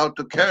Canada is allowed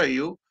to carry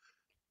you,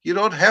 you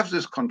don't have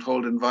this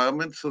controlled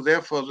environment. So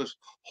therefore, this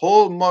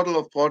whole model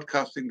of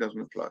broadcasting doesn't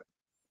apply.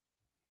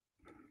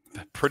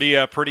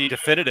 Pretty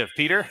definitive,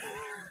 Peter.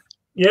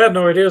 Yeah,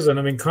 no, it is. And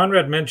I mean,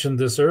 Konrad mentioned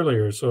this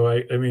earlier. So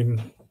I mean,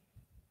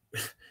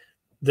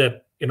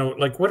 that, you know,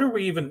 like, what are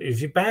we even,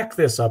 if you back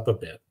this up a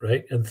bit,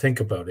 right, and think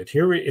about it,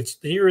 here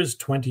is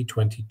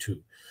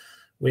 2022.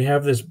 We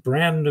have this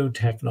brand new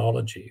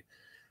technology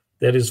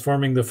that is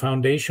forming the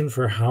foundation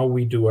for how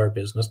we do our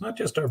business, not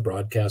just our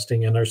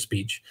broadcasting and our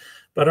speech,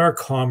 but our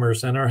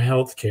commerce and our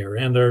healthcare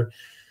and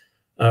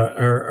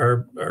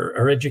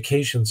our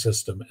education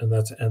system and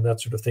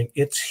that sort of thing.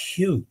 It's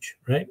huge,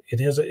 right?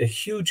 It has a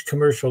huge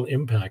commercial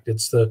impact.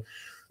 It's the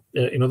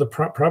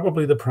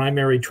probably the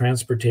primary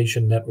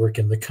transportation network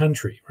in the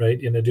country,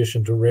 right? In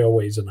addition to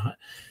railways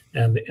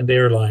and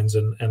airlines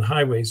and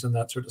highways and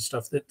that sort of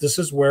stuff. This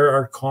is where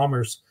our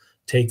commerce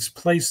takes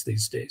place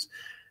these days.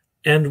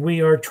 And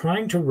we are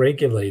trying to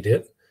regulate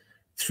it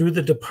through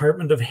the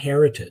Department of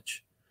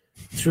Heritage,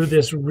 through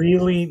this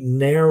really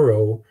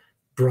narrow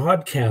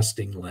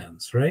broadcasting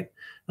lens, right?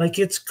 Like,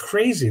 it's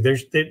crazy.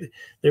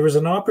 There was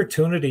an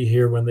opportunity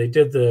here when they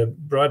did the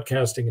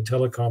Broadcasting and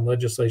Telecom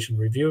Legislation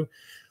Review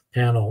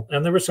panel,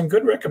 and there were some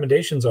good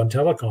recommendations on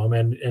telecom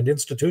and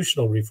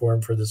institutional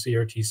reform for the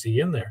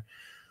CRTC in there.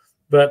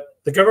 But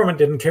the government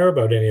didn't care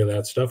about any of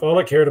that stuff. All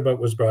it cared about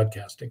was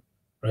broadcasting,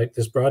 right?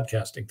 This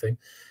broadcasting thing.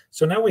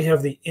 So now we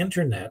have the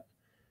internet,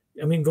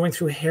 I mean, going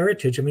through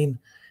heritage. I mean,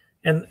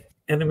 and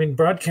I mean,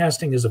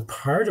 broadcasting is a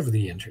part of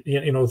the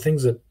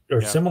things that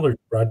are similar to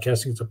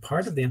broadcasting is a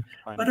part of the,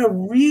 but a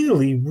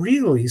really,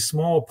 really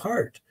small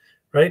part,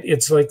 right?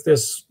 It's like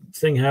this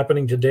thing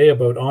happening today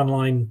about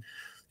online,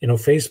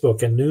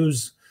 Facebook and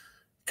news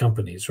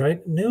companies,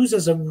 right? News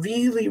is a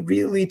really,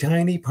 really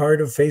tiny part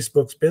of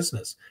Facebook's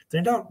business.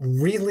 They're not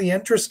really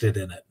interested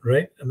in it,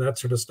 right? And that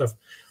sort of stuff.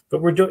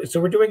 But we're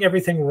doing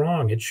everything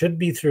wrong. It should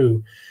be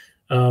through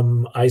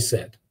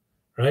ISED,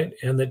 right?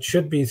 And that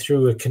should be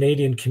through a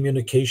Canadian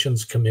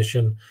Communications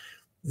Commission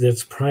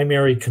that's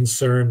primary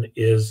concern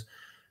is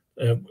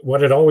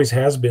what it always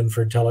has been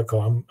for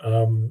telecom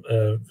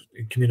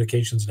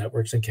communications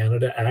networks in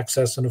Canada,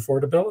 access and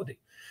affordability,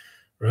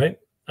 right?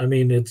 I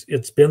mean,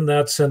 it's been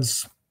that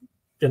since,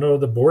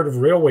 the Board of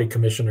Railway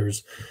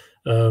Commissioners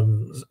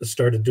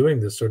started doing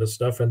this sort of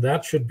stuff, and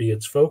that should be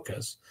its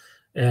focus.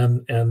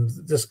 And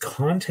this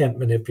content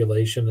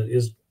manipulation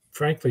is,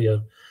 frankly,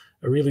 a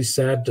really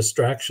sad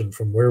distraction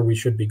from where we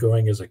should be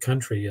going as a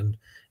country, and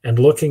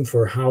looking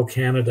for how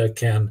Canada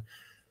can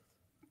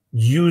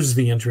use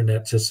the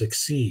internet to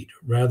succeed,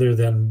 rather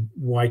than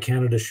why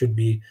Canada should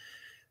be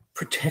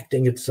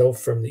protecting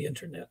itself from the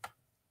internet.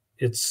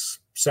 It's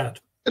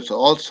sad. It's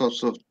all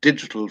sorts of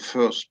digital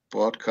first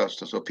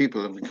broadcasters, or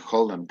people, we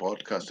call them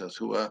broadcasters,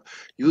 who are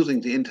using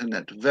the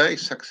internet very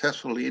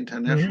successfully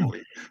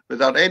internationally,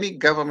 without any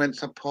government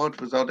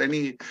support, without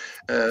any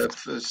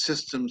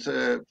systems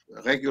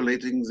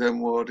regulating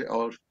them or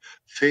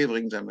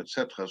favoring them,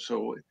 etc.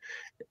 So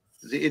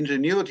the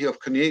ingenuity of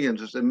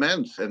Canadians is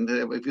immense. And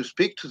if you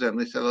speak to them,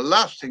 they say the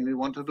last thing we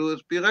want to do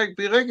is be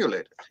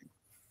regulated.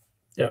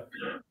 Yeah.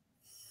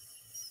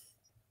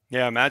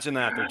 Yeah, imagine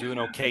that. They're doing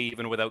okay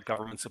even without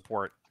government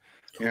support.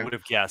 Who would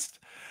have guessed?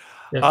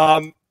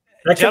 Yeah.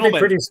 That can be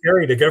pretty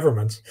scary to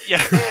governments.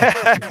 Yeah,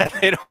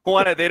 they don't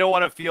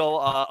want to feel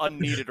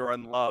unneeded or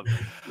unloved.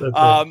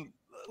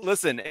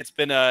 Listen, this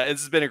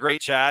has been a great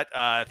chat.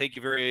 Thank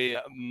you very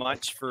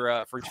much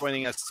for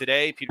joining us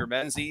today, Peter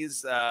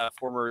Menzies,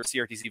 former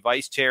CRTC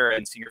Vice Chair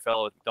and Senior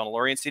Fellow at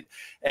Macdonald-Laurier Institute,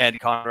 and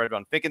Konrad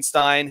von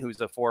Finckenstein, who's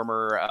a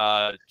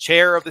former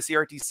Chair of the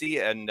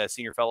CRTC and a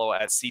Senior Fellow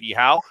at CD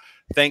Howe.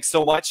 Thanks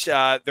so much.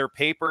 Their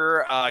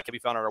paper can be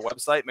found on our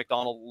website,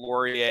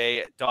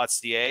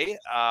 Macdonald-Laurier.ca.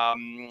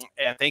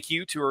 And thank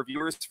you to our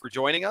viewers for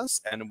joining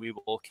us, and we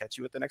will catch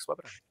you at the next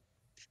webinar.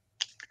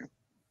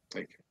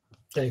 Thank you.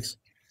 Thanks.